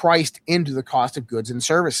is priced into the cost of goods and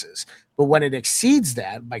services. But when it exceeds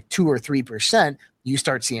that by 2 or 3%, you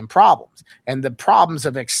start seeing problems. And the problems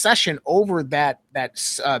of accession over that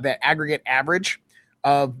aggregate average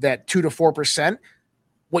of that 2 to 4%,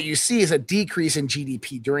 what you see is a decrease in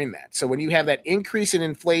GDP during that. So when you have that increase in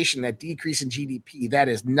inflation, that decrease in GDP, that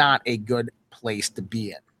is not a good place to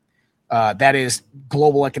be in. That is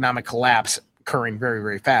global economic collapse occurring very,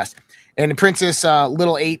 very fast. And Princess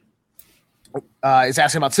Little 8 is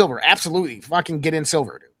asking about silver. Absolutely. Fucking get in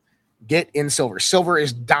silver, dude. Get in silver. Silver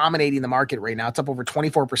is dominating the market right now. It's up over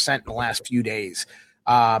 24% in the last few days.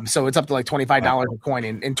 So it's up to like $25 a coin.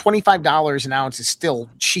 And $25 an ounce is still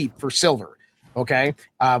cheap for silver. Okay.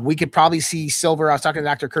 We could probably see silver. I was talking to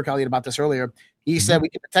Dr. Kirk Elliott about this earlier. He said we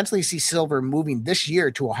could potentially see silver moving this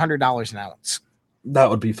year to $100 an ounce.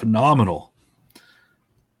 That would be phenomenal.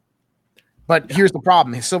 But here's the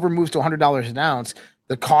problem. If silver moves to $100 an ounce,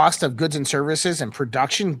 the cost of goods and services and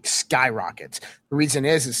production skyrockets. The reason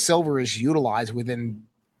is silver is utilized within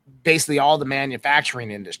basically all the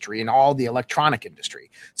manufacturing industry and all the electronic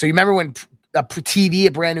industry. So you remember when a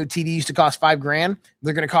brand new TV used to cost $5,000?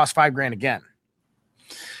 They're going to cost $5,000 again.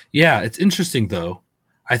 Yeah, it's interesting though.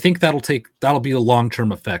 I think that'll be a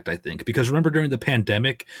long-term effect, I think, because remember during the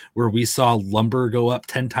pandemic where we saw lumber go up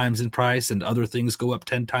 10 times in price and other things go up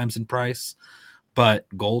 10 times in price, but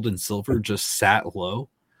gold and silver just sat low.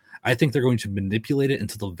 I think they're going to manipulate it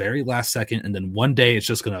until the very last second, and then one day it's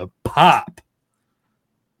just going to pop.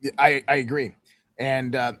 I agree.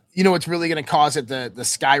 And what's really going to cause it the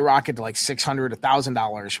skyrocket to like $600,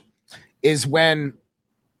 $1,000 is when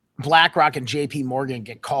BlackRock and JP Morgan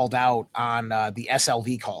get called out on the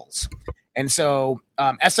SLV calls. And so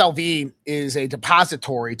SLV is a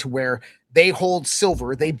depository to where they hold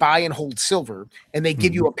silver, they buy and hold silver, and they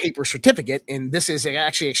give you a paper certificate. And this is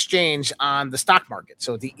actually exchanged on the stock market.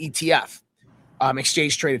 So the ETF,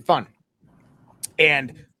 exchange traded fund.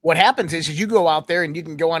 And what happens is you go out there and you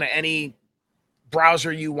can go on any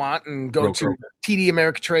browser you want and go to TD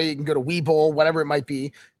Ameritrade, you can go to Webull, whatever it might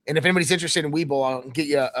be. And if anybody's interested in Webull, I'll get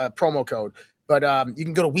you a promo code. But you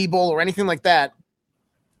can go to Webull or anything like that,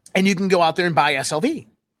 and you can go out there and buy SLV,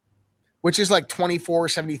 which is like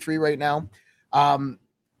 $24.73 right now. And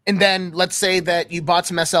then let's say that you bought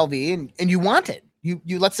some SLV and you want it. You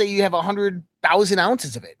let's say you have 100,000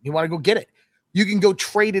 ounces of it. You want to go get it. You can go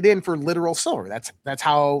trade it in for literal silver. That's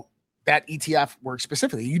how that ETF works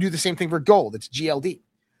specifically. You do the same thing for gold. It's GLD.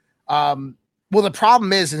 Well, the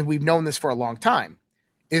problem is, and we've known this for a long time,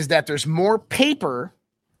 is that there's more paper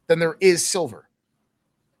than there is silver.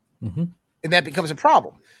 And that becomes a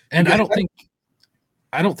problem. And I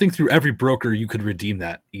don't think through every broker you could redeem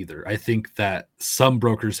that either. I think that some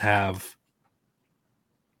brokers have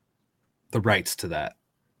the rights to that.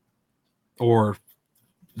 Or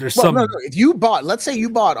there's No. If you bought, let's say you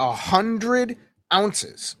bought 100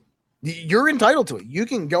 ounces, you're entitled to it. You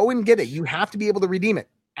can go and get it. You have to be able to redeem it.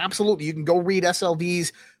 Absolutely. You can go read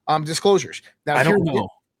SLV's disclosures. Now, I don't know.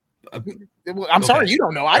 I'm sorry, you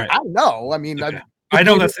don't know. I know. I mean, okay. I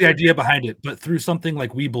know that's the idea behind it, but through something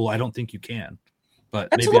like Webull, I don't think you can. But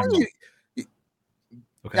maybe I'm wrong.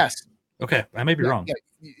 Okay. Yes. Okay, I may be wrong. Yeah,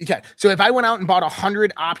 you can. So if I went out and bought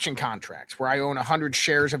 100 option contracts where I own 100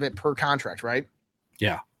 shares of it per contract, right?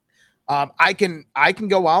 Yeah. I can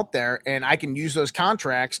go out there and I can use those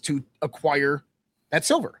contracts to acquire that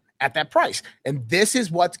silver at that price. And this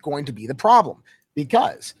is what's going to be the problem.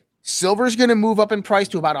 because silver is going to move up in price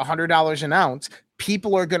to about $100 an ounce.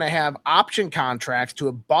 People are going to have option contracts to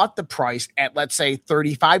have bought the price at, let's say,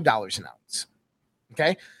 $35 an ounce.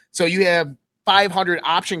 Okay. So you have 500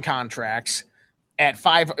 option contracts at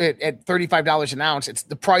 $35 an ounce.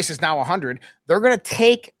 The price is now 100. They're going to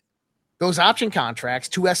take those option contracts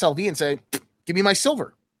to SLV and say, give me my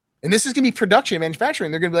silver. And this is going to be production and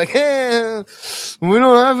manufacturing. They're going to be like, hey, we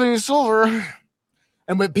don't have any silver.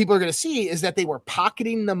 And what people are going to see is that they were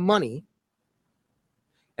pocketing the money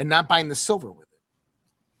and not buying the silver with it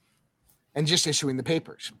and just issuing the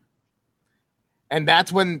papers. And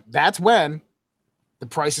that's when the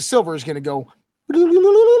price of silver is going to go bing,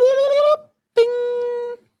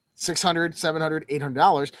 $600, $700,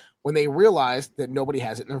 $800 when they realize that nobody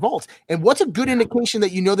has it in their vaults. And what's a good indication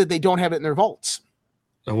that you know that they don't have it in their vaults?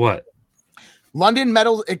 What? London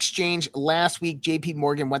Metal Exchange last week, JP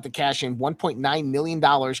Morgan went to cash in $1.9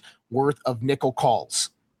 million worth of nickel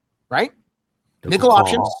calls, right? Nickel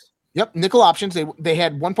options. Yep, nickel options. They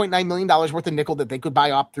had $1.9 million worth of nickel that they could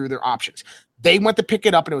buy off through their options. They went to pick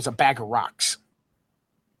it up, and it was a bag of rocks.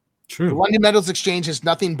 True. The London Metals Exchange is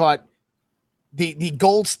nothing but the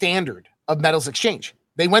gold standard of metals exchange.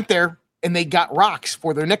 They went there, and they got rocks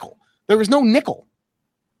for their nickel. There was no nickel.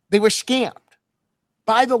 They were scammed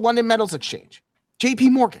by the London Metals Exchange,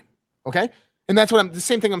 JP Morgan. Okay. And that's the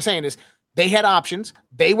same thing I'm saying is they had options.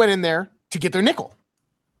 They went in there to get their nickel,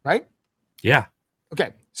 right? Yeah.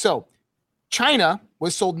 Okay. So China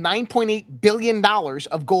was sold $9.8 billion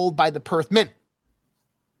of gold by the Perth Mint.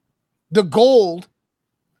 The gold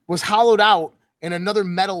was hollowed out and another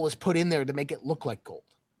metal was put in there to make it look like gold.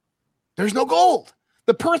 There's no gold.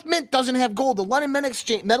 The Perth Mint doesn't have gold. The London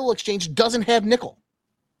Metal Exchange doesn't have nickel.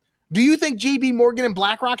 Do you think JP Morgan and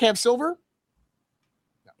BlackRock have silver?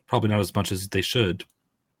 Probably not as much as they should.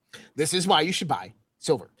 This is why you should buy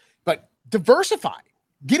silver. But diversify.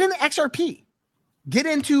 Get into XRP. Get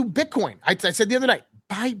into Bitcoin. I said the other night,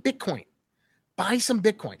 buy Bitcoin. Buy some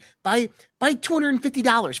Bitcoin. Buy $250,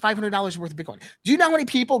 $500 worth of Bitcoin. Do you know how many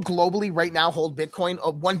people globally right now hold Bitcoin,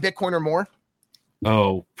 one Bitcoin or more?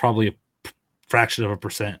 Oh, probably a fraction of a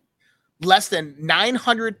percent. Less than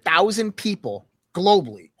 900,000 people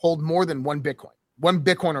globally hold more than one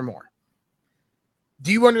Bitcoin or more.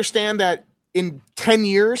 Do you understand that in 10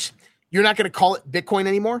 years, you're not going to call it Bitcoin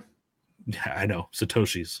anymore? Yeah, I know.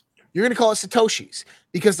 Satoshis. You're going to call it Satoshis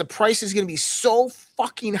because the price is going to be so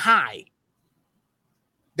fucking high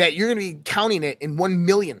that you're going to be counting it in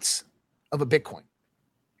 1/1,000,000th of a Bitcoin.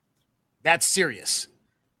 That's serious.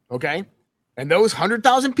 Okay. And those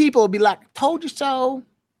 100,000 people will be like, told you so.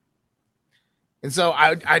 And so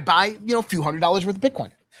I'd buy, a few $100s worth of Bitcoin,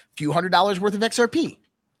 a few $100s worth of XRP.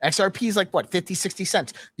 XRP is like what, 50, 60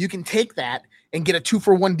 cents. You can take that and get a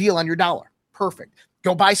 2-for-1 deal on your dollar. Perfect.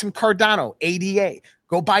 Go buy some Cardano, ADA.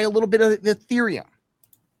 Go buy a little bit of Ethereum.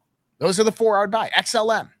 Those are the four I would buy.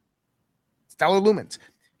 XLM, Stellar Lumens.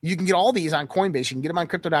 You can get all these on Coinbase. You can get them on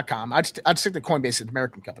crypto.com. I'd stick to Coinbase, an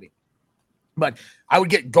American company. But I would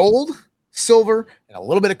get gold, silver, and a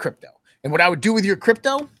little bit of crypto. And what I would do with your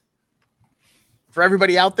crypto, for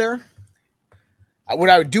everybody out there, what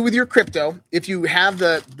I would do with your crypto, if you have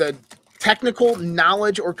the technical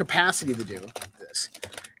knowledge or capacity to do this,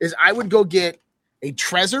 is I would go get a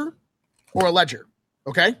Trezor or a Ledger,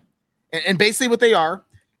 okay? And basically what they are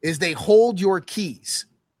is they hold your keys.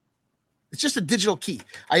 It's just a digital key.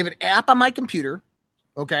 I have an app on my computer,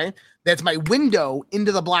 okay, that's my window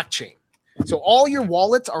into the blockchain. So all your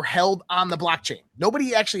wallets are held on the blockchain.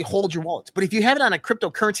 Nobody actually holds your wallets. But if you have it on a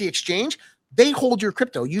cryptocurrency exchange, they hold your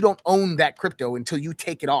crypto. You don't own that crypto until you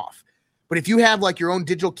take it off. But if you have like your own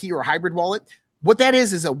digital key or a hybrid wallet, what that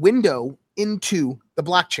is a window into the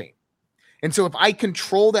blockchain. And so if I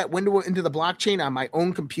control that window into the blockchain on my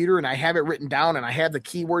own computer and I have it written down and I have the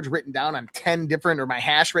keywords written down on 10 different or my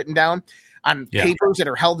hash written down on papers that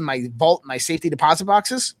are held in my vault, my safety deposit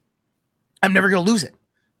boxes, I'm never going to lose it.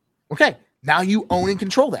 Okay. Now you own and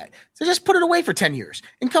control that. So just put it away for 10 years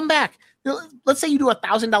and come back. Let's say you do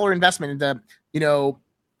 $1,000 investment into,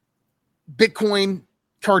 Bitcoin,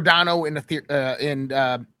 Cardano, and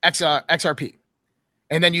XRP.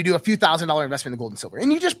 And then you do a few $1,000 investment in gold and silver.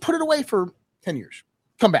 And you just put it away for 10 years.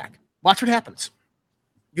 Come back. Watch what happens.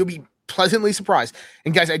 You'll be pleasantly surprised.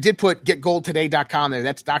 And guys, I did put getgoldtoday.com there.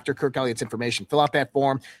 That's Dr. Kirk Elliott's information. Fill out that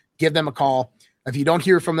form. Give them a call. If you don't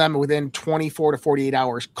hear from them within 24 to 48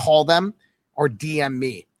 hours, call them or DM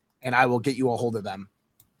me, and I will get you a hold of them.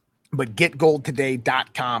 But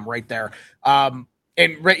getgoldtoday.com right there. Funny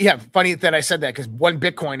that I said that because one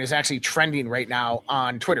Bitcoin is actually trending right now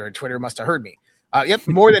on Twitter. Twitter must have heard me.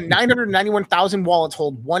 More than 991,000 wallets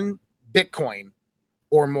hold one Bitcoin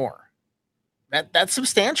or more. That's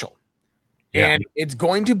substantial. Yeah. And it's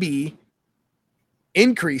going to be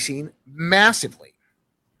increasing massively.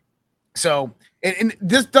 So, and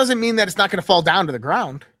this doesn't mean that it's not going to fall down to the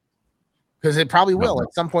ground, because it probably will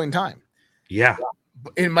at some point in time. Yeah.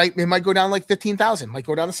 It might go down like 15,000, might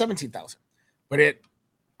go down to 17,000. But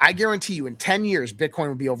I guarantee you in 10 years, Bitcoin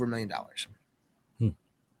will be over $1 million.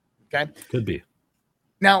 Okay. Could be.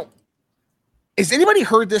 Now, has anybody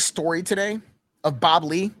heard this story today of Bob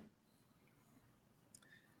Lee?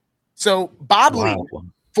 So Bob Lee,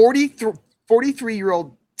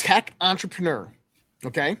 43-year-old tech entrepreneur,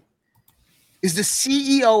 okay, is the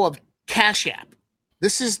CEO of Cash App.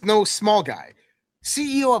 This is no small guy.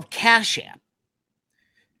 CEO of Cash App,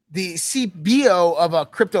 the CBO of a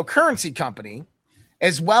cryptocurrency company,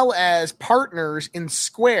 as well as partners in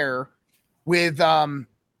Square with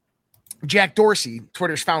Jack Dorsey,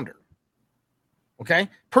 Twitter's founder. Okay?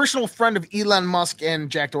 Personal friend of Elon Musk and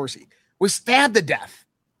Jack Dorsey, was stabbed to death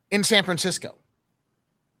in San Francisco.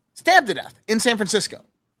 Stabbed to death in San Francisco.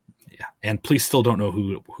 Yeah. And police still don't know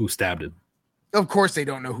who stabbed him. Of course they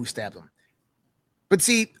don't know who stabbed him. But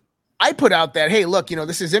see, I put out that, hey, look,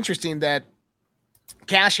 this is interesting that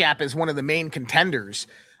Cash App is one of the main contenders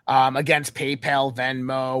against PayPal,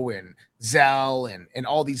 Venmo, and Zelle, and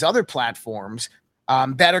all these other platforms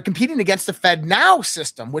that are competing against the FedNow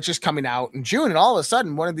system, which is coming out in June. And all of a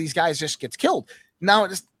sudden, one of these guys just gets killed. Now,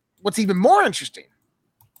 what's even more interesting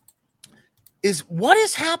is what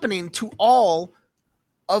is happening to all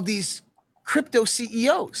of these crypto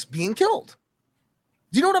CEOs being killed.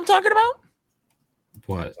 Do you know what I'm talking about?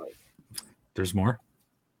 What? There's more?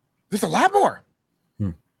 There's a lot more.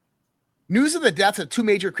 News of the deaths of two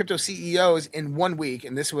major crypto CEOs in 1 week,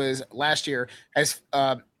 and this was last year,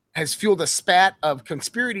 has fueled a spat of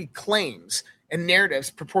conspiracy claims and narratives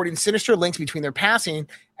purporting sinister links between their passing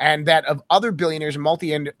and that of other billionaires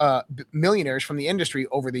and millionaires from the industry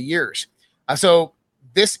over the years. So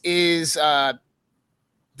this is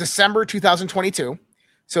December 2022.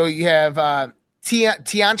 So you have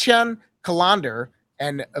Tiantian Kalander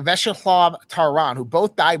and Vyacheslav Taran, who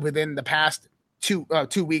both died within the past 2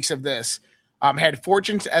 weeks of this, had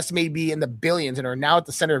fortunes estimated to be in the billions and are now at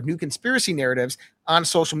the center of new conspiracy narratives on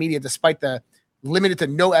social media, despite the limited to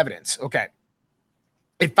no evidence. Okay.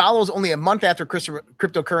 It follows only a month after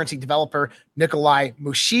cryptocurrency developer Nikolai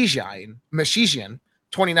Mushishian,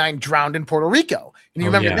 29, drowned in Puerto Rico. And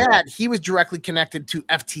you remember that he was directly connected to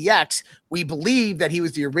FTX. We believe that he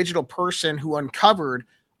was the original person who uncovered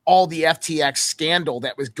all the FTX scandal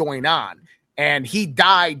that was going on. And he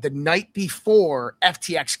died the night before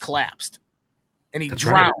FTX collapsed. And he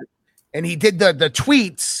drowned. Right. And he did the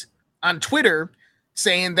tweets on Twitter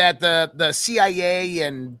saying that the CIA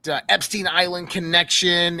and Epstein Island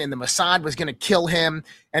connection and the Mossad was going to kill him.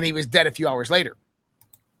 And he was dead a few hours later.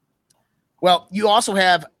 Well, you also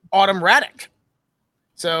have Autumn Raddick.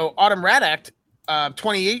 So Autumn Raddick,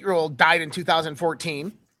 28-year-old, died in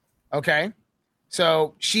 2014. Okay.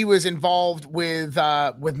 So she was involved with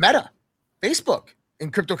Meta, Facebook,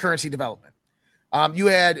 in cryptocurrency development. You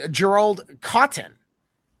had Gerald Cotton.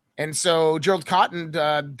 And so Gerald Cotton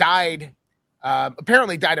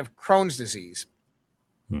apparently died of Crohn's disease.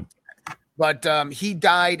 But he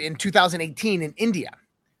died in 2018 in India.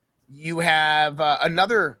 You have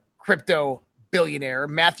another crypto billionaire,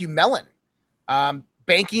 Matthew Mellon,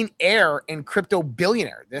 banking heir and crypto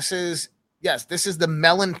billionaire. This is the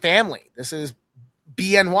Mellon family. This is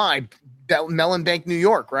BNY, Mellon Bank, New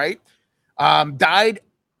York, right? Died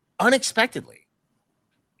unexpectedly.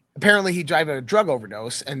 Apparently, he died of a drug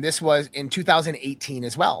overdose, and this was in 2018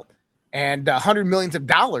 as well. And $100 million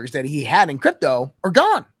that he had in crypto are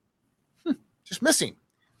gone, just missing.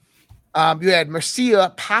 You had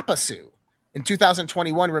Mircea Papasou. In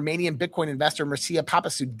 2021, Romanian Bitcoin investor Mircea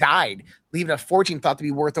Papasou died, leaving a fortune thought to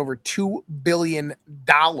be worth over $2 billion.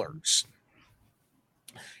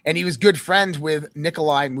 And he was good friends with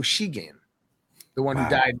Nikolai Mushishian, the one who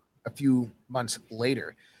died a few months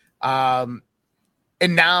later. And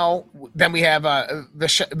now then we have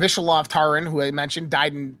Vyacheslav Taran, who I mentioned,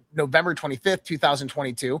 died in November 25th,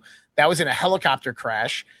 2022. That was in a helicopter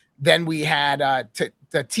crash. Then we had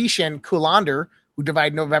Tiantian Kalander, who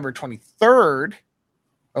died November 23rd.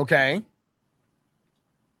 Okay.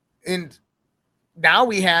 And now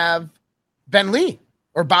we have Ben Lee,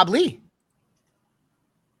 or Bob Lee,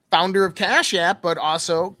 founder of Cash App, but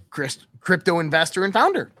also crypto investor and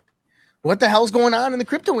founder. What the hell's going on in the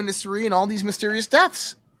crypto industry and all these mysterious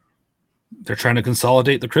deaths? They're trying to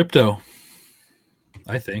consolidate the crypto,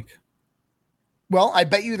 I think. Well, I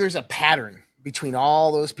bet you there's a pattern between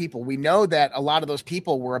all those people. We know that a lot of those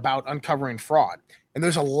people were about uncovering fraud. And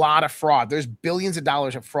there's a lot of fraud. There's billions of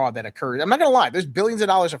dollars of fraud that occurs. I'm not going to lie. There's billions of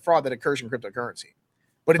dollars of fraud that occurs in cryptocurrency.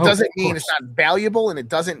 But it doesn't mean it's not valuable, and it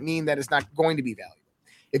doesn't mean that it's not going to be valuable.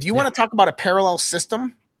 If you want to talk about a parallel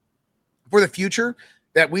system for the future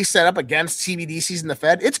that we set up against CBDCs and the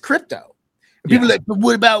Fed, it's crypto. And people are like, but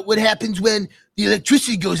what about what happens when the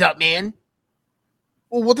electricity goes out, man?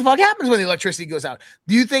 Well, what the fuck happens when the electricity goes out?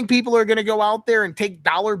 Do you think people are going to go out there and take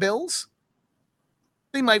dollar bills?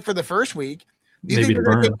 They might for the first week. Do you think they're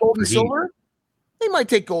going to take gold and silver? They might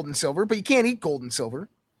take gold and silver, but you can't eat gold and silver.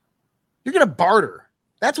 You're going to barter.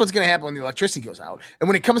 That's what's going to happen when the electricity goes out. And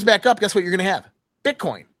when it comes back up, guess what you're going to have?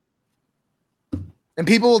 Bitcoin. And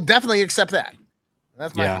people will definitely accept that.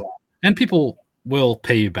 That's my thought. And people will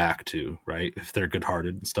pay you back too, right? If they're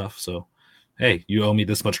good-hearted and stuff. So, hey, you owe me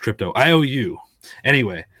this much crypto. I owe you.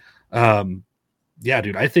 Anyway, yeah,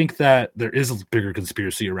 dude, I think that there is a bigger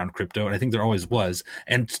conspiracy around crypto, and I think there always was.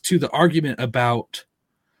 And to the argument about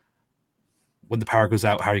when the power goes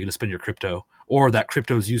out, how are you going to spend your crypto? Or that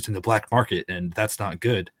crypto is used in the black market, and that's not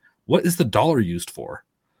good. What is the dollar used for?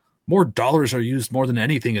 More dollars are used more than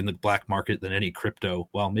anything in the black market than any crypto.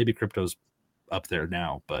 Well, maybe crypto's up there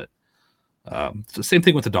now, but it's the same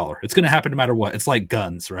thing with the dollar. It's going to happen no matter what. It's like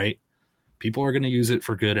guns, right? People are going to use it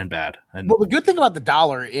for good and bad. And well, the good thing about the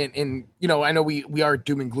dollar, in you know, I know we are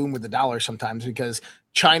doom and gloom with the dollar sometimes because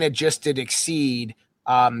China just did exceed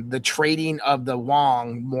the trading of the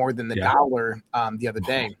yuan more than the dollar the other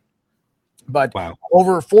day. But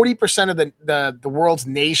over 40% of the world's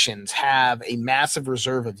nations have a massive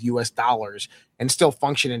reserve of U.S. dollars and still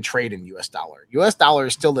function and trade in U.S. dollar. U.S. dollar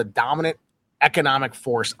is still the dominant economic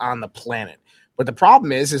force on the planet. But the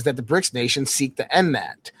problem is that the BRICS nations seek to end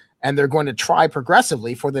that. And they're going to try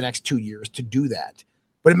progressively for the next 2 years to do that.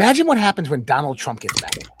 But imagine what happens when Donald Trump gets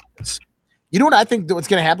back in office. You know what I think what's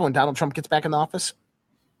going to happen when Donald Trump gets back in office?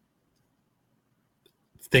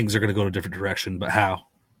 Things are going to go a different direction, but how?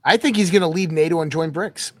 I think he's going to leave NATO and join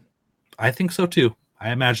BRICS. I think so too.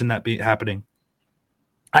 I imagine that be happening.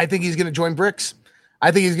 I think he's going to join BRICS.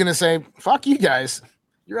 I think he's going to say, fuck you guys.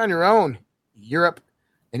 You're on your own, Europe.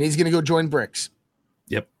 And he's going to go join BRICS.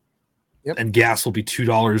 Yep. And gas will be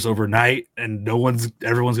 $2 overnight, and everyone's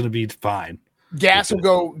going to be fine. Gas will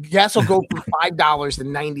go from $5 to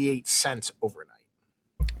 98 cents overnight.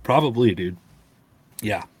 Probably, dude.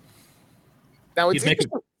 Yeah. Now it's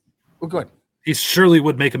good. He surely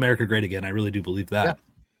would make America great again. I really do believe that. Yeah.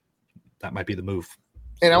 That might be the move.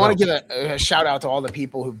 And I want to give a shout out to all the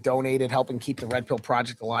people who've donated, helping keep the Red Pill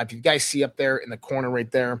Project alive. You guys see up there in the corner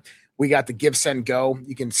right there, we got the Give, Send, Go.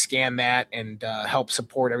 You can scan that and help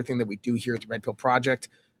support everything that we do here at the Red Pill Project.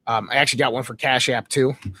 I actually got one for Cash App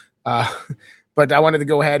too. But I wanted to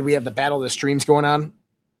go ahead. We have the Battle of the Streams going on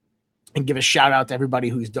and give a shout out to everybody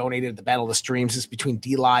who's donated. The Battle of the Streams is between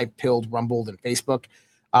DLive, Pilled, Rumbled, and Facebook.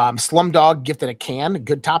 Slumdog gifted a can.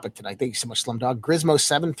 Good topic tonight. Thank you so much, Slumdog.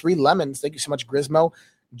 Grismo7, 3 lemons. Thank you so much, Grismo.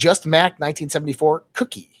 Just Mac, 1974.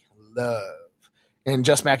 Cookie, love. And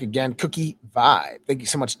Just Mac again, Cookie Vibe. Thank you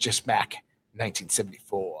so much, Just Mac,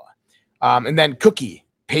 1974. And then Cookie,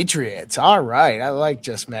 Patriots. All right. I like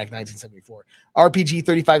Just Mac, 1974. RPG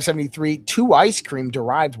 3573, 2 ice cream,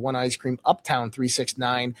 Derived 1 ice cream, Uptown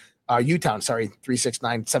 369. U-Town,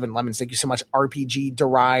 369, 7 lemons. Thank you so much, RPG,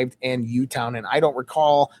 Derived, and U-Town. And I don't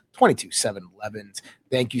recall 22 7-Elevens.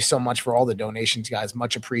 Thank you so much for all the donations, guys.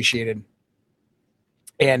 Much appreciated.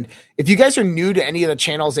 And if you guys are new to any of the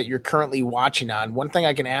channels that you're currently watching on, one thing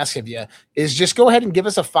I can ask of you is just go ahead and give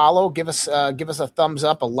us a follow, give us a thumbs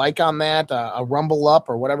up, a like on that, a rumble up,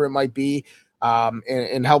 or whatever it might be,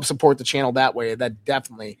 and help support the channel that way. That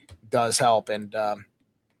definitely does help. And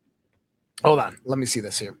hold on, let me see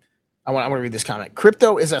this here. I want to read this comment.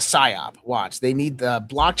 Crypto is a psyop. Watch. They need the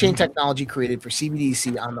blockchain technology created for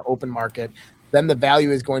CBDC on the open market. Then the value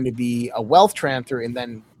is going to be a wealth transfer. And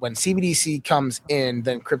then when CBDC comes in,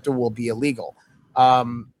 then crypto will be illegal. I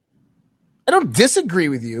don't disagree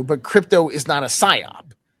with you, but crypto is not a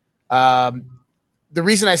psyop. The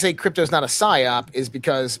reason I say crypto is not a psyop is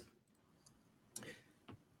because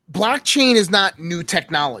blockchain is not new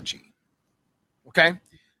technology. Okay?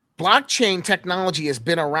 Blockchain technology has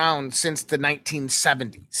been around since the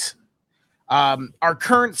 1970s. Our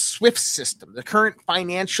current SWIFT system, the current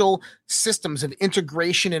financial systems of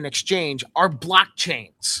integration and exchange are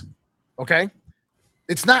blockchains. Okay?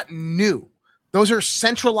 It's not new. Those are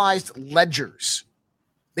centralized ledgers.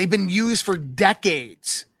 They've been used for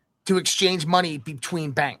decades to exchange money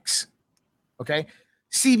between banks. Okay?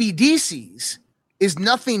 CBDCs is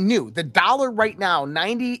nothing new. The dollar right now,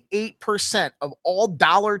 98% of all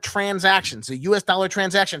dollar transactions, the US dollar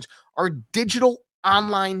transactions, are digital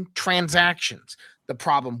online transactions. The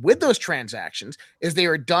problem with those transactions is they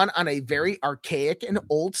are done on a very archaic and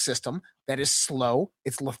old system that is slow,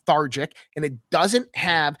 it's lethargic, and it doesn't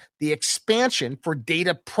have the expansion for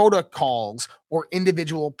data protocols or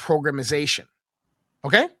individual programmation.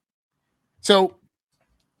 Okay? So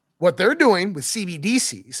what they're doing with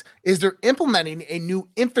CBDCs is they're implementing a new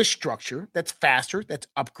infrastructure that's faster, that's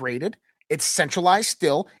upgraded, it's centralized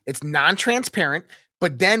still, it's non-transparent,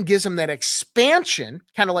 but then gives them that expansion,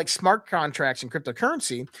 kind of like smart contracts and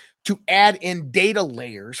cryptocurrency, to add in data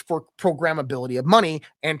layers for programmability of money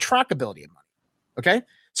and trackability of money. Okay?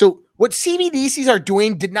 So what CBDCs are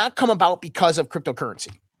doing did not come about because of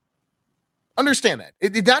cryptocurrency. Understand that.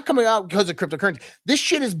 It did not come about because of cryptocurrency. This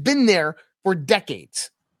shit has been there for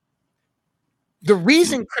decades. The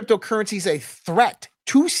reason cryptocurrency is a threat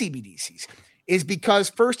to CBDCs is because,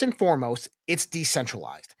 first and foremost, it's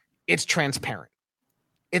decentralized. It's transparent.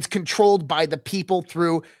 It's controlled by the people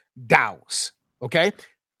through DAOs, okay?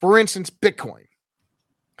 For instance, Bitcoin.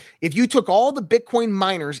 If you took all the Bitcoin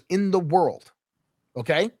miners in the world,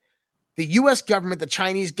 okay, the U.S. government, the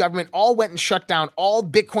Chinese government, all went and shut down all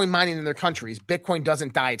Bitcoin mining in their countries. Bitcoin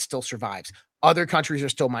doesn't die. It still survives. Other countries are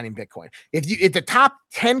still mining Bitcoin. If the top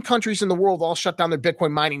 10 countries in the world all shut down their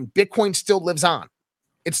Bitcoin mining, Bitcoin still lives on.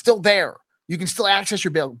 It's still there. You can still access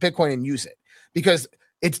your Bitcoin and use it because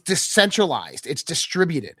it's decentralized, it's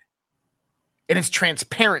distributed, and it's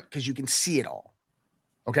transparent because you can see it all.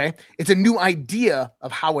 Okay? It's a new idea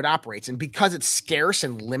of how it operates. And because it's scarce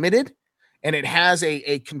and limited, and it has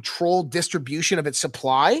a controlled distribution of its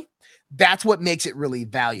supply, that's what makes it really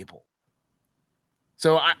valuable.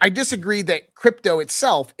 So I disagree that crypto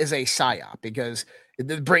itself is a psyop because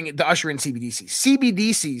the usher in CBDCs.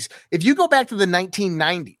 CBDCs, if you go back to the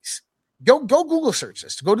 1990s, go Google search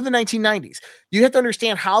this, go to the 1990s. You have to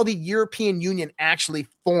understand how the European Union actually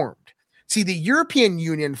formed. See, the European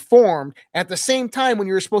Union formed at the same time when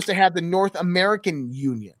you were supposed to have the North American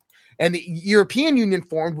Union. And the European Union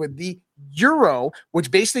formed with the euro, which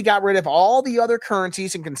basically got rid of all the other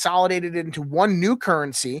currencies and consolidated it into one new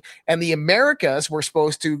currency. And the Americas were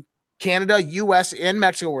supposed to, Canada, US, and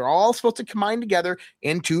Mexico were all supposed to combine together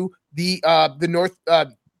into the North,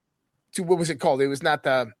 to what was it called? It was not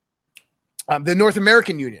the North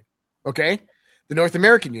American Union. Okay. The North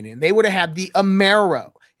American Union. They would have had the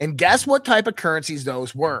Amero. And guess what type of currencies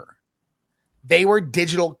those were? They were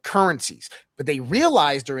digital currencies, but they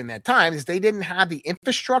realized during that time is they didn't have the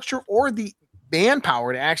infrastructure or the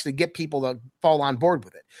manpower to actually get people to fall on board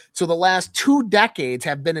with it. So the last 2 decades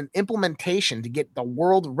have been an implementation to get the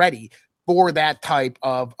world ready for that type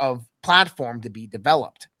of platform to be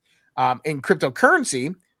developed. In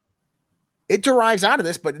cryptocurrency, it derives out of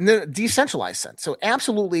this, but in a decentralized sense. So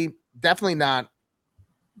absolutely, definitely not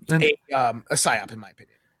a psyop, in my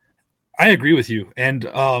opinion. I agree with you. And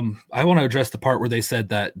I want to address the part where they said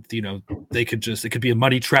that, it could be a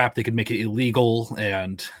money trap. They could make it illegal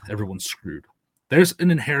and everyone's screwed. There's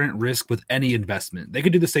an inherent risk with any investment. They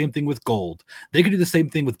could do the same thing with gold. They could do the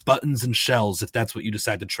same thing with buttons and shells if that's what you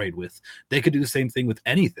decide to trade with. They could do the same thing with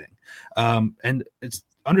anything. And it's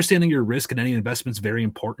understanding your risk in any investment is very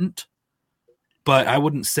important. But I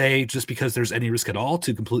wouldn't say just because there's any risk at all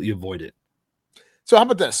to completely avoid it. So how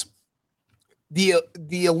about this? The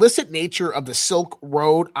illicit nature of the Silk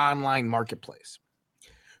Road online marketplace.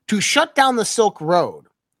 To shut down the Silk Road,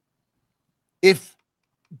 if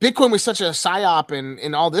Bitcoin was such a psyop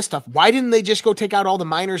and all this stuff, why didn't they just go take out all the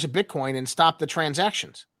miners of Bitcoin and stop the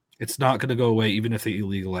transactions? It's not going to go away even if they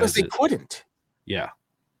illegalize it. Because they couldn't. Yeah.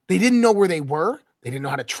 They didn't know where they were. They didn't know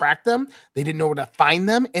how to track them. They didn't know where to find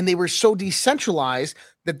them. And they were so decentralized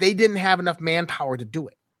that they didn't have enough manpower to do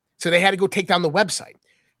it. So they had to go take down the website.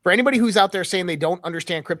 For anybody who's out there saying they don't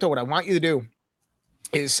understand crypto, what I want you to do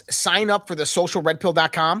is sign up for the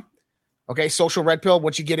socialredpill.com. Okay, Social Red Pill.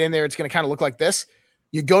 Once you get in there, it's going to kind of look like this.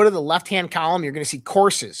 You go to the left-hand column, you're going to see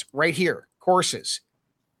courses right here, courses.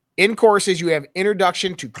 In courses, you have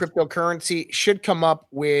introduction to cryptocurrency. Should come up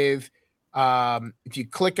with, if you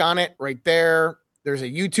click on it right there, there's a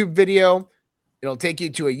YouTube video. It'll take you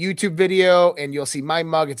to a YouTube video, and you'll see my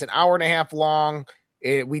mug. It's an hour and a half long.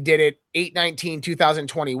 We did it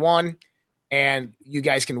 8/19/2021, and you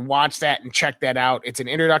guys can watch that and check that out. It's an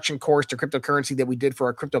introduction course to cryptocurrency that we did for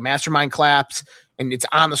our crypto mastermind class, and it's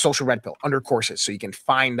on the Social Red Pill under courses, so you can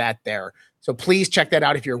find that there. So please check that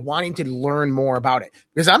out if you're wanting to learn more about it,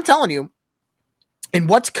 because I'm telling you, and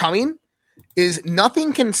what's coming is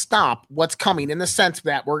nothing can stop what's coming in the sense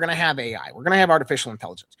that we're going to have AI, we're going to have artificial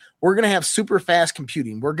intelligence, we're going to have super fast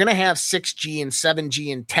computing, we're going to have 6G and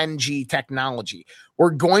 7G and 10G technology.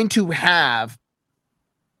 We're going to have,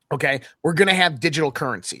 we're going to have digital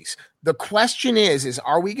currencies. The question is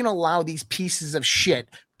are we going to allow these pieces of shit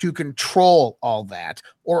to control all that,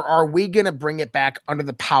 or are we going to bring it back under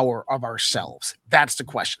the power of ourselves? That's the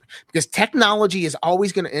question, because technology is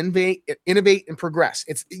always going to innovate and progress.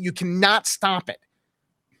 You cannot stop it.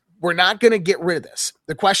 We're not going to get rid of this.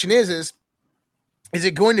 The question is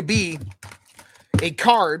it going to be a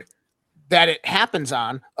card that it happens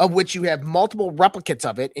on, of which you have multiple replicates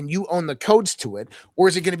of it and you own the codes to it, or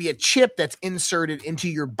is it going to be a chip that's inserted into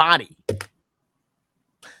your body?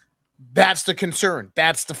 That's the concern.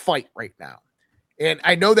 That's the fight right now. And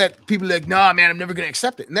I know that people are like, nah, man, I'm never going to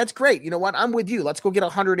accept it. And that's great. You know what? I'm with you. Let's go get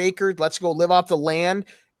 100 acres. Let's go live off the land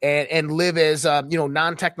and live as,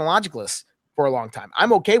 non-technologicalists for a long time.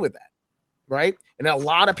 I'm okay with that. Right. And a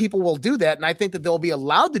lot of people will do that. And I think that they'll be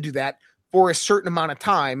allowed to do that for a certain amount of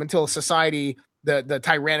time until society, the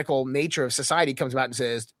tyrannical nature of society comes about and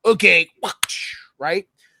says, okay, right.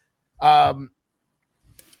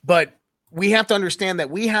 But we have to understand that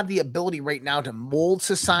we have the ability right now to mold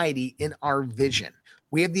society in our vision.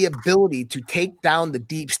 We have the ability to take down the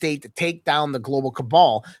deep state, to take down the global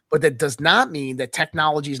cabal, but that does not mean that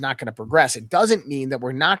technology is not going to progress. It doesn't mean that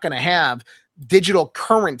we're not going to have digital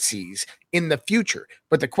currencies in the future.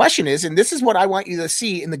 But the question is, and this is what I want you to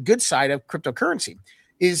see in the good side of cryptocurrency,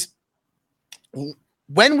 is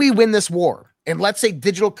when we win this war, and let's say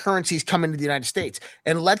digital currencies come into the United States,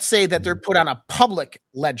 and let's say that they're put on a public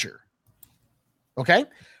ledger. Okay.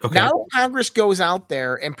 Now Congress goes out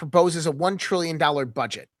there and proposes a $1 trillion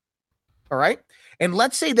budget. All right. And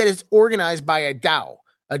let's say that it's organized by a DAO,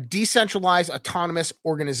 a decentralized autonomous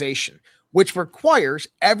organization, which requires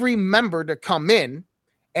every member to come in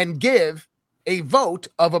and give a vote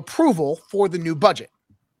of approval for the new budget.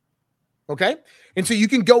 Okay. And so you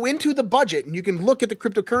can go into the budget and you can look at the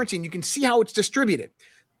cryptocurrency and you can see how it's distributed.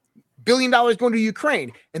 $1 billion going to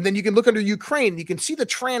Ukraine. And then you can look under Ukraine and you can see the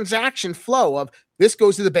transaction flow of this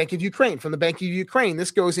goes to the Bank of Ukraine. From the Bank of Ukraine,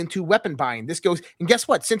 this goes into weapon buying. This goes, and guess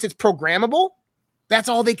what? Since it's programmable, that's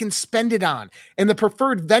all they can spend it on. And the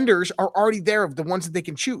preferred vendors are already there of the ones that they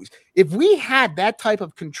can choose. If we had that type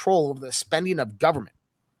of control over the spending of government,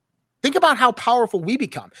 think about how powerful we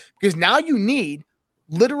become. Because now you need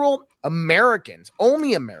literal Americans,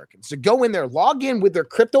 only Americans, to go in there, log in with their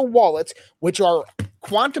crypto wallets, which are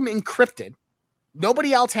quantum encrypted.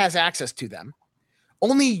 Nobody else has access to them.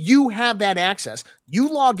 Only you have that access.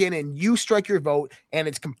 You log in and you strike your vote, and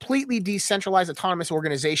it's completely decentralized autonomous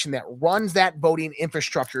organization that runs that voting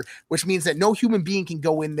infrastructure, which means that no human being can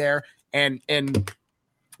go in there and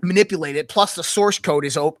manipulate it. Plus the source code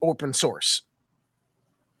is open source.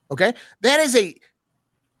 Okay. That is a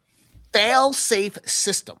fail-safe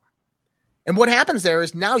system. And what happens there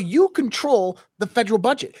is now you control the federal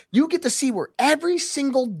budget. You get to see where every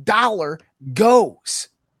single dollar goes.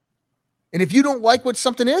 And if you don't like what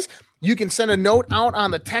something is, you can send a note out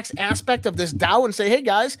on the text aspect of this DAO and say, hey,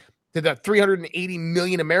 guys, to the 380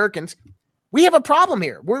 million Americans, we have a problem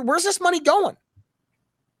here. Where's this money going?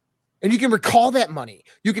 And you can recall that money.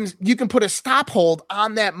 You can put a stop hold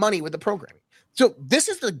on that money with the programming. So this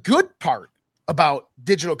is the good part about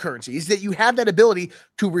digital currency, is that you have that ability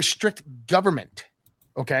to restrict government.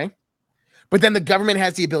 Okay. But then the government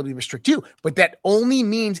has the ability to restrict you. But that only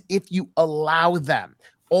means if you allow them.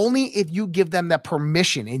 Only if you give them that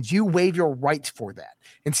permission and you waive your rights for that.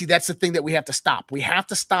 And see, that's the thing that we have to stop. We have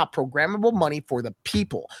to stop programmable money for the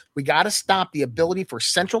people. We got to stop the ability for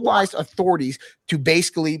centralized authorities to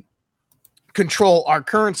basically control our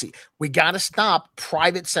currency. We got to stop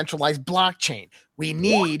private centralized blockchain. We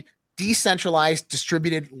need decentralized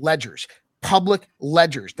distributed ledgers, public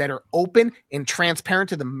ledgers that are open and transparent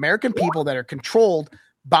to the American people, that are controlled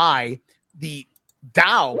by the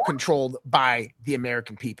DAO, controlled by the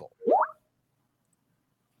American people.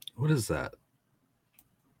 What is that?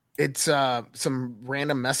 It's some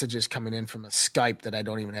random messages coming in from a Skype that I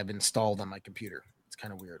don't even have installed on my computer. It's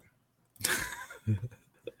kind of weird.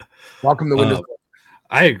 Welcome to Windows.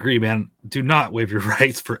 I agree, man. Do not waive your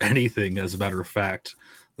rights for anything, as a matter of fact.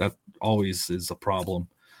 That always is a problem.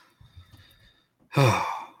 I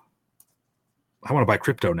want to buy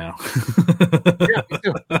crypto now. Yeah, me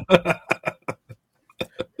too.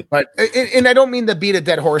 But, and I don't mean to beat a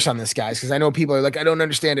dead horse on this, guys, because I know people are like, I don't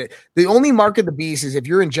understand it. The only mark of the beast is if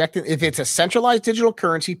you're injecting, if it's a centralized digital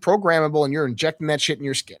currency, programmable, and you're injecting that shit in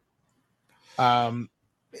your skin. And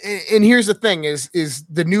here's the thing is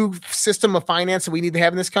the new system of finance that we need to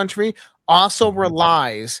have in this country also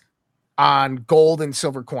relies on gold and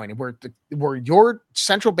silver coin, where your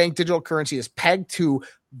central bank digital currency is pegged to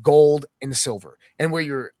gold and silver, and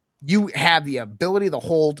where you have the ability to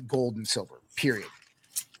hold gold and silver. Period.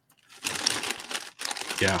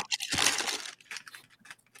 Yeah.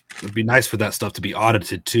 It'd be nice for that stuff to be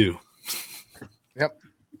audited too. Yep.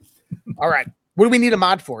 All right. What do we need a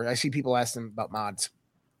mod for? I see people asking about mods.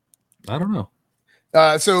 I don't know.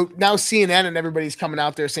 So now CNN and everybody's coming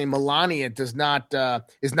out there saying Melania is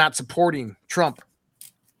not supporting Trump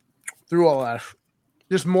through all that.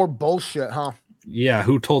 Just more bullshit, huh? Yeah,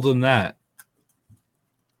 who told them that?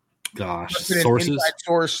 Gosh, sources.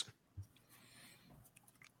 Source.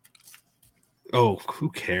 Oh, who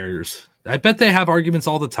cares? I bet they have arguments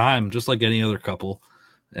all the time, just like any other couple.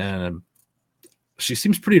 And she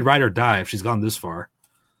seems pretty ride or die if she's gone this far.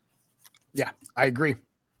 Yeah, I agree.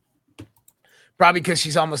 Probably because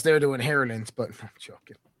she's almost there to inheritance, but I'm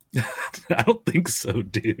joking. I don't think so,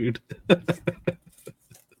 dude.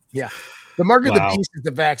 Yeah. The mark of the beast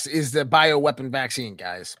is the bioweapon vaccine,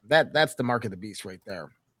 guys. That's the mark of the beast right there.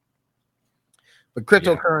 But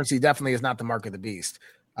cryptocurrency definitely is not the mark of the beast.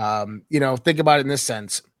 Think about it in this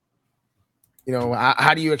sense.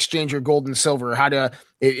 How do you exchange your gold and silver?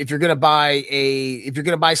 If you're gonna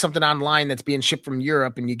buy something online that's being shipped from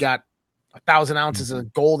Europe and you got 1,000 ounces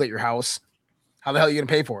of gold at your house, how the hell are you gonna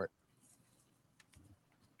pay for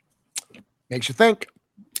it? Makes you think.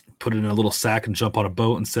 Put it in a little sack and jump on a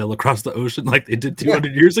boat and sail across the ocean like they did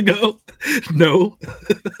 200 years ago? No.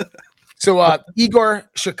 So Igor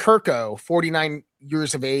Shakurko, 49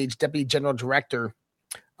 years of age, deputy general director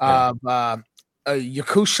of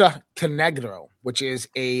Yakutia Konegro, which is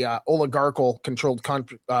a oligarchical controlled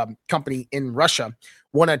company in Russia,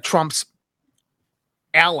 one of Trump's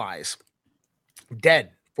allies,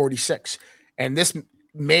 dead, 46. And this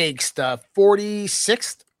makes the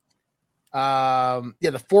 46th,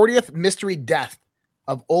 the 40th mystery death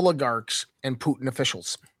of oligarchs and Putin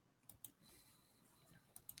officials.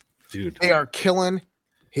 Dude, they are killing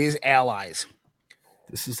his allies.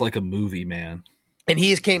 This is like a movie, man. And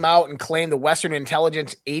he's came out and claimed the Western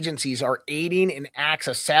intelligence agencies are aiding in acts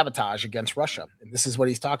of sabotage against Russia. And this is what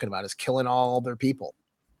he's talking about, is killing all their people.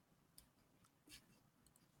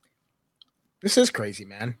 This is crazy,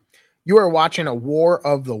 man. You are watching a war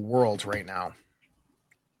of the worlds right now.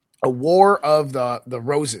 A war of the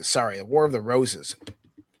roses. Sorry, a war of the roses.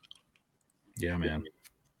 Yeah, man.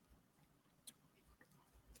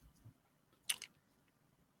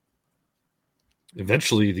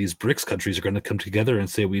 Eventually, these BRICS countries are going to come together and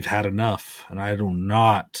say we've had enough, and I do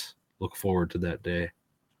not look forward to that day.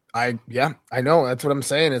 I know. That's what I'm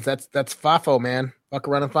saying. Is that's FAFO, man. Fuck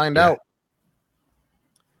around and find out.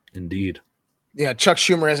 Indeed. Yeah, Chuck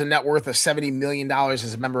Schumer has a net worth of $70 million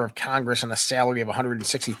as a member of Congress and a salary of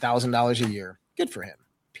 $160,000 a year. Good for him.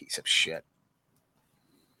 Piece of shit.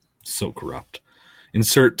 So corrupt.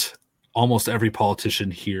 Insert almost every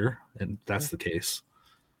politician here, and that's the case.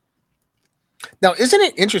 Now, isn't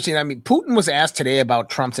it interesting? I mean, Putin was asked today about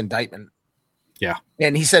Trump's indictment. Yeah.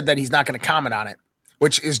 And he said that he's not going to comment on it,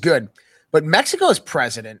 which is good. But Mexico's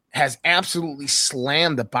president has absolutely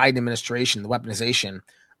slammed the Biden administration, the weaponization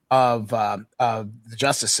of the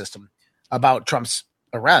justice system, about Trump's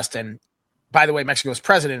arrest. And by the way, Mexico's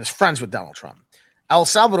president is friends with Donald Trump. El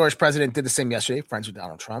Salvador's president did the same yesterday, friends with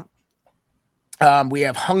Donald Trump. We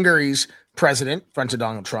have Hungary's president, friends with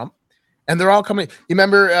Donald Trump. And they're all coming. You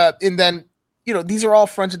remember, and then, these are all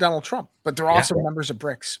friends of Donald Trump, but they're also members of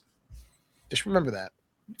BRICS. Just remember that.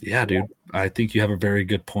 Yeah, dude. I think you have a very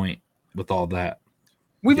good point with all that.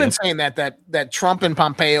 We've been saying that Trump and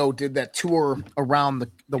Pompeo did that tour around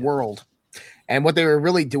the world. And what they were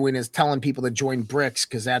really doing is telling people to join BRICS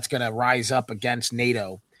because that's going to rise up against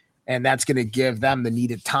NATO. And that's going to give them the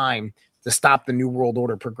needed time to stop the New World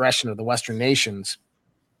Order progression of the Western nations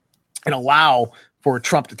and allow for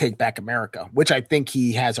Trump to take back America, which I think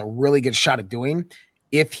he has a really good shot at doing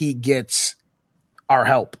if he gets our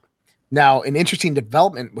help. Now, an interesting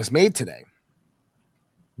development was made today.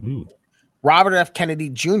 Ooh. Robert F. Kennedy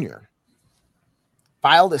Jr.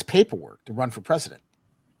 filed his paperwork to run for president.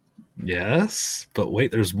 Yes, but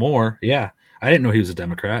wait, there's more. Yeah, I didn't know he was a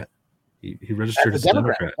Democrat. He registered as a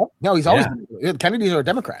Democrat. No, he's always Kennedys are a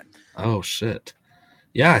Democrat. Oh, shit.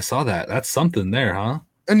 Yeah, I saw that. That's something there, huh?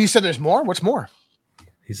 And you said there's more? What's more?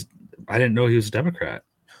 I didn't know he was a Democrat.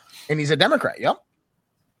 And he's a Democrat, yep.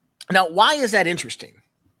 Now, why is that interesting?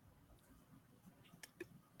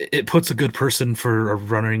 It puts a good person for a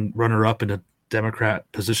runner-up in a Democrat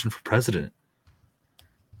position for president.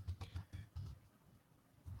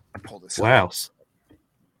 I pulled this wow. out.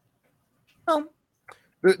 Well,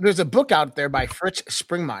 there's a book out there by Fritz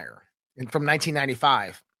Springmeier from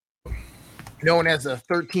 1995. known as the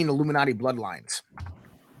 13 Illuminati bloodlines.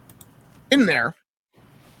 In there,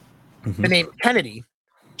 the name Kennedy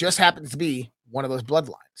just happens to be one of those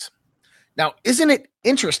bloodlines. Now, isn't it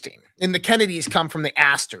interesting? And the Kennedys come from the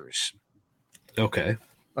Astors. Okay.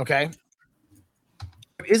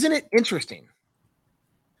 Isn't it interesting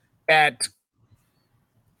and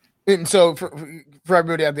so for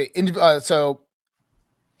everybody, so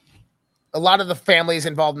a lot of the families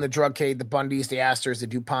involved in the drug trade, the Bundys, the Astors, the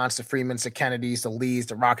DuPonts, the Freemans, the Kennedys, the Lees,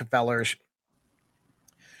 the Rockefellers,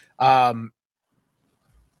 I'm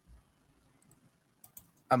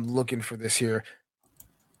looking for this here.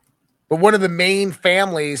 But one of the main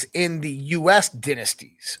families in the U.S.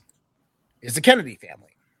 dynasties is the Kennedy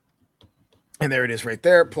family. And there it is right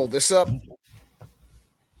there. Pull this up.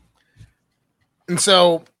 And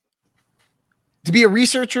so to be a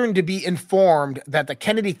researcher and to be informed that the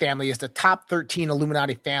Kennedy family is the top 13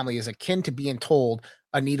 Illuminati family is akin to being told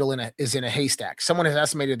a needle is in a haystack. Someone has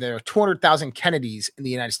estimated there are 200,000 Kennedys in the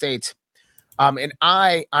United States. And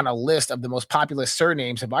on a list of the most populous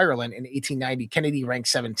surnames of Ireland in 1890, Kennedy ranked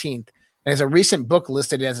 17th. And as a recent book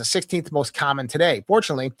listed as the 16th most common today.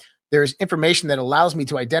 Fortunately, there's information that allows me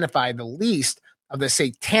to identify the least of the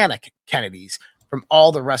satanic Kennedys from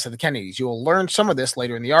all the rest of the Kennedys. You will learn some of this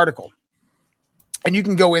later in the article. And you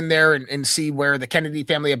can go in there and see where the Kennedy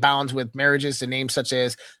family abounds with marriages to names such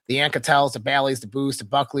as the Ancatells, the Balleys, the Booths, the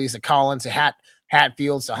Buckleys, the Collins, the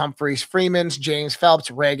Hatfields, the Humphreys, Freemans, James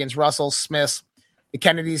Phelps, Reagans, Russells, Smiths. The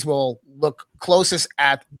Kennedys will look closest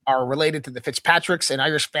at are related to the Fitzpatricks, an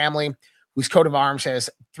Irish family whose coat of arms has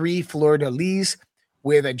 3 fleur-de-lis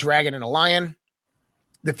with a dragon and a lion.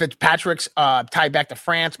 The Fitzpatricks tied back to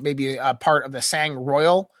France, maybe a part of the Sang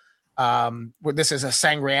Royal, where this is a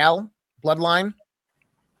Sang Royal bloodline.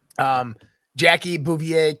 Jackie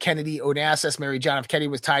Bouvier Kennedy Onassis, Mary John F. Kennedy,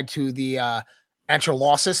 was tied to the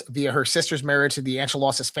Anchelosses via her sister's marriage to the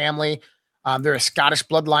Anchelosses family. They're a Scottish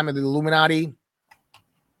bloodline of the Illuminati.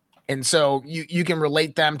 And so you can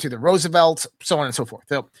relate them to the Roosevelts, so on and so forth.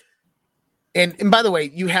 So, and by the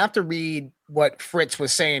way, you have to read what Fritz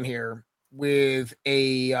was saying here with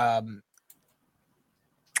an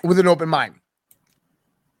open mind.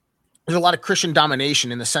 There's a lot of Christian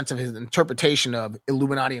domination in the sense of his interpretation of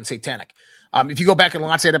Illuminati and satanic. If you go back in the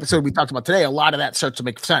last episode we talked about today, a lot of that starts to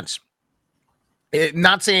make sense.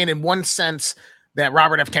 Not saying in one sense that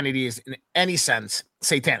Robert F. Kennedy is in any sense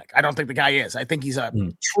satanic. I don't think the guy is. I think he's a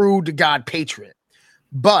true to God patriot.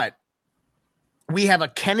 But we have a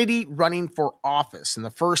Kennedy running for office in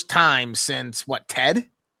the first time since Ted?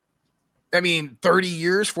 I mean, 30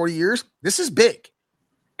 years, 40 years. This is big.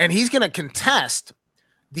 And he's going to contest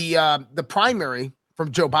the primary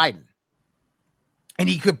from Joe Biden. And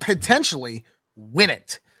he could potentially win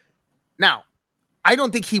it. Now, I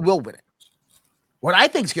don't think he will win it. What I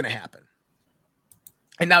think is going to happen,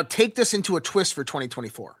 and now take this into a twist for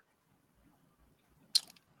 2024.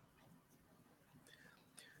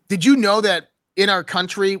 Did you know that in our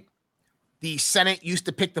country, the Senate used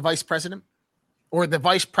to pick the vice president? Or the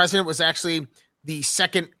vice president was actually the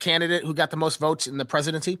second candidate who got the most votes in the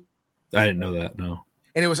presidency? I didn't know that, no.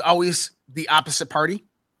 And it was always the opposite party?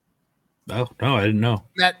 Oh, no, I didn't know.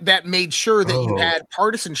 That made sure that you had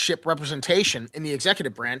partisanship representation in the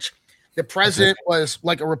executive branch. The president was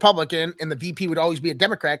like a Republican, and the VP would always be a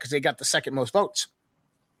Democrat because they got the second most votes.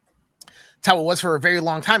 That's how it was for a very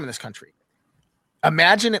long time in this country.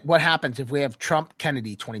 Imagine what happens if we have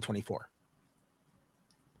Trump-Kennedy 2024.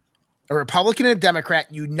 A Republican and a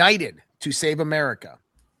Democrat united to save America.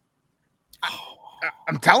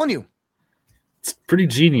 I'm telling you. It's pretty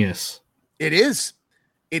genius. It is.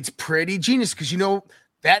 It's pretty genius because,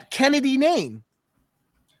 that Kennedy name,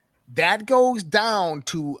 that goes down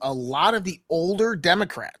to a lot of the older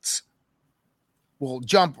Democrats will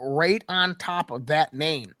jump right on top of that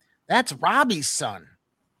name. That's Robbie's son.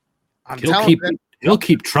 He'll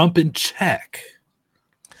keep Trump in check.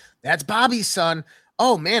 That's Bobby's son.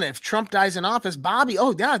 Oh, man, if Trump dies in office, Bobby,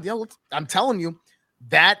 yeah, I'm telling you,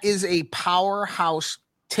 that is a powerhouse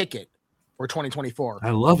ticket for 2024.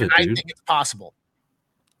 I love it, dude. I think it's possible.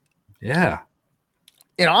 Yeah.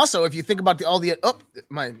 And also, if you think about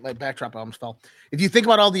my backdrop almost fell. If you think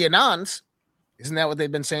about all the Anons, isn't that what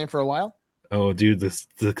they've been saying for a while? Oh, dude,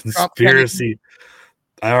 the conspiracy.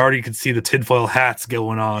 I already could see the tinfoil hats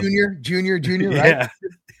going on. Junior, right? Yeah.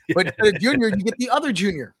 But instead of junior, you get the other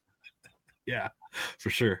junior. Yeah, for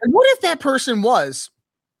sure. And what if that person what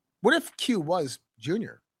if Q was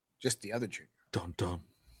junior? Just the other junior. Dun.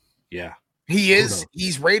 Yeah. He is.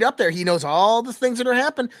 He's right up there. He knows all the things that are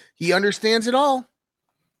happening. He understands it all.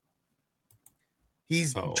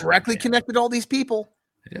 He's directly connected to all these people.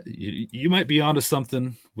 Yeah, you might be onto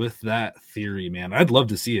something with that theory, man. I'd love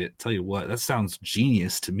to see it. Tell you what, that sounds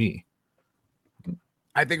genius to me.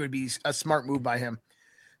 I think it would be a smart move by him.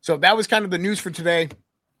 So that was kind of the news for today.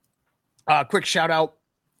 Quick shout out.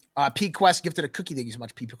 P Quest gifted a cookie. Thank you so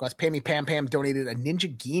much, P Quest. Pammy Pam Pam donated a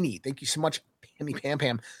Ninja Guinea. Thank you so much, Pammy Pam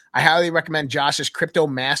Pam. I highly recommend Josh's Crypto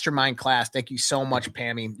Mastermind class. Thank you so much,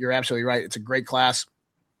 Pammy. You're absolutely right. It's a great class.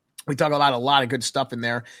 We talk about a lot of good stuff in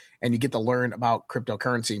there, and you get to learn about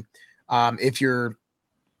cryptocurrency. If you're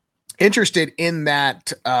interested in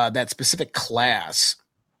that specific class,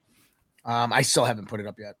 I still haven't put it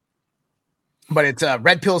up yet, but it's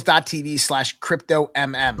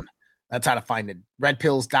redpills.tv/cryptomm. That's how to find it.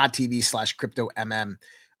 redpills.tv/cryptomm.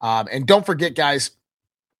 And don't forget, guys,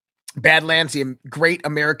 Badlands, the Great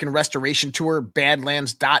American Restoration Tour,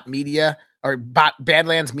 badlands.media or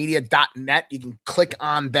badlandsmedia.net. You can click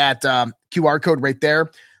on that QR code right there.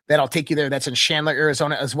 That'll take you there. That's in Chandler,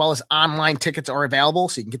 Arizona, as well as online tickets are available.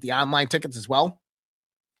 So you can get the online tickets as well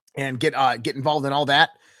and get involved in all that.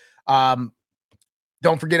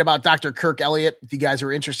 Don't forget about Dr. Kirk Elliott. If you guys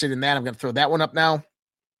are interested in that, I'm going to throw that one up now.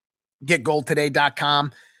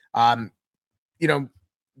 GetGoldToday.com.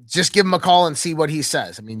 Just give him a call and see what he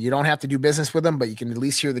says. I mean, you don't have to do business with him, but you can at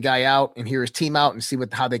least hear the guy out and hear his team out and see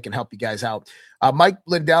how they can help you guys out. Mike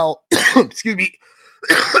Lindell, excuse me.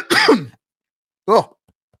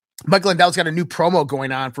 Mike Lindell's got a new promo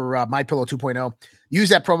going on for MyPillow 2.0. Use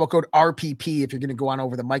that promo code RPP if you're going to go on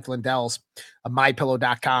over to Mike Lindell's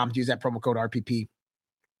MyPillow.com. Use that promo code RPP.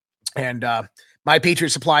 And My Patriot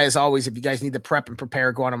Supply, as always, if you guys need to prep and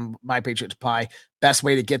prepare, go on to My Patriot Supply. Best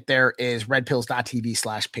way to get there is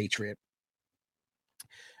redpills.tv/patriot.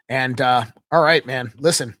 And all right, man,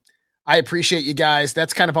 listen, I appreciate you guys.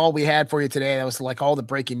 That's kind of all we had for you today. That was like all the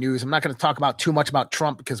breaking news. I'm not going to talk about too much about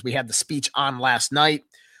Trump because we had the speech on last night.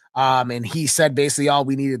 And he said basically all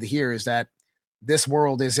we needed to hear is that this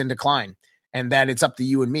world is in decline and that it's up to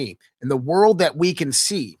you and me. And the world that we can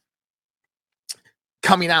see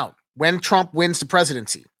coming out when Trump wins the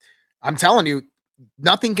presidency, I'm telling you,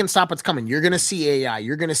 nothing can stop what's coming. You're going to see AI.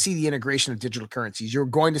 You're going to see the integration of digital currencies. You're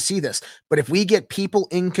going to see this. But if we get people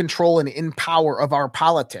in control and in power of our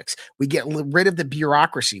politics, we get rid of the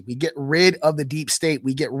bureaucracy. We get rid of the deep state.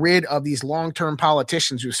 We get rid of these long-term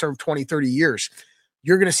politicians who served 20, 30 years.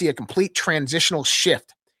 You're going to see a complete transitional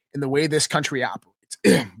shift in the way this country operates.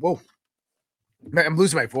 Whoa. Man, I'm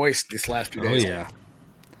losing my voice these last few days. Oh, yeah.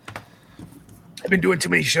 I've been doing too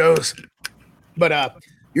many shows. But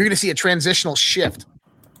you're going to see a transitional shift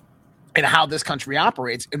in how this country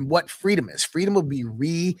operates and what freedom is. Freedom will be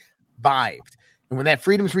revived. And when that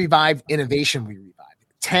freedom is revived, innovation will be revived.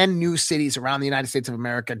 10 new cities around the United States of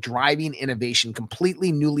America driving innovation,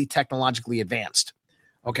 completely newly technologically advanced.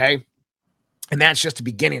 Okay? And that's just the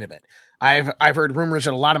beginning of it. I've heard rumors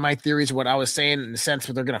that a lot of my theories of what I was saying in the sense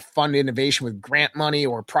that they're going to fund innovation with grant money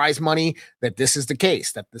or prize money, that this is the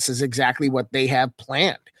case, that this is exactly what they have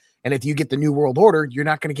planned. And if you get the New World Order, you're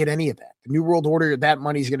not going to get any of that. The New World Order, that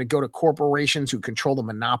money is going to go to corporations who control the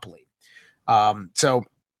monopoly. So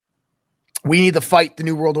we need to fight the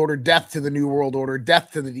New World Order, death to the New World Order,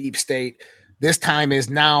 death to the deep state. This time is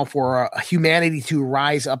now for humanity to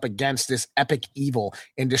rise up against this epic evil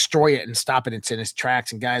and destroy it and stop it in its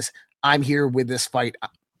tracks. And guys, I'm here with this fight,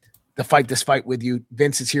 to fight this fight with you.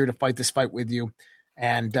 Vince is here to fight this fight with you.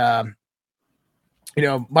 And,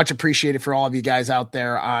 much appreciated for all of you guys out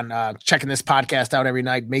there on checking this podcast out every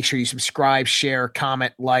night. Make sure you subscribe, share,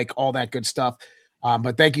 comment, like, all that good stuff.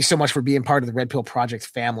 But thank you so much for being part of the Red Pill Project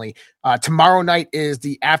family. Tomorrow night is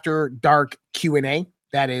the After Dark Q&A.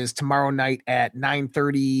 That is tomorrow night at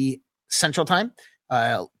 9:30 Central Time,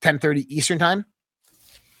 10:30 Eastern Time.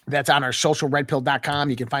 That's on our socialredpill.com.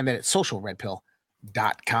 You can find that at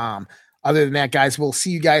socialredpill.com. Other than that, guys, we'll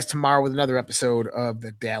see you guys tomorrow with another episode of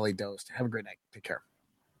the Daily Dose. Have a great night. Take care.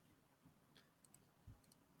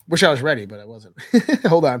 Wish I was ready, but I wasn't.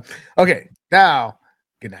 Hold on. Okay, now,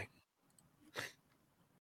 good night.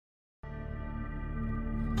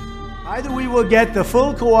 Either we will get the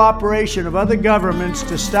full cooperation of other governments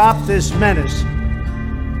to stop this menace,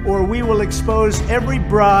 or we will expose every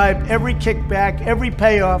bribe, every kickback, every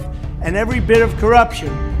payoff, and every bit of corruption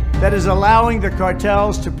that is allowing the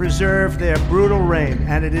cartels to preserve their brutal reign.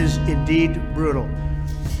 And it is indeed brutal.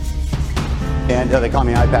 And they call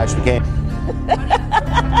me Eye Patch McCain.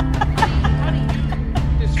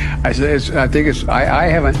 I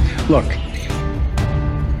haven't, look.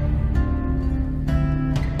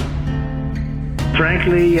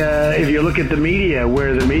 Frankly, if you look at the media,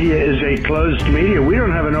 where the media is a closed media, we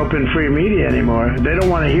don't have an open, free media anymore. They don't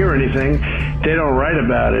want to hear anything. They don't write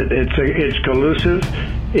about it. It's collusive.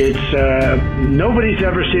 It's nobody's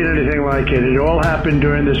ever seen anything like it. It all happened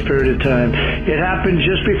during this period of time. It happened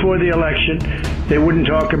just before the election. They wouldn't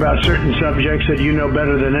talk about certain subjects that you know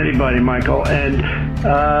better than anybody, Michael. And,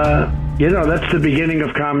 that's the beginning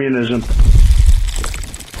of communism.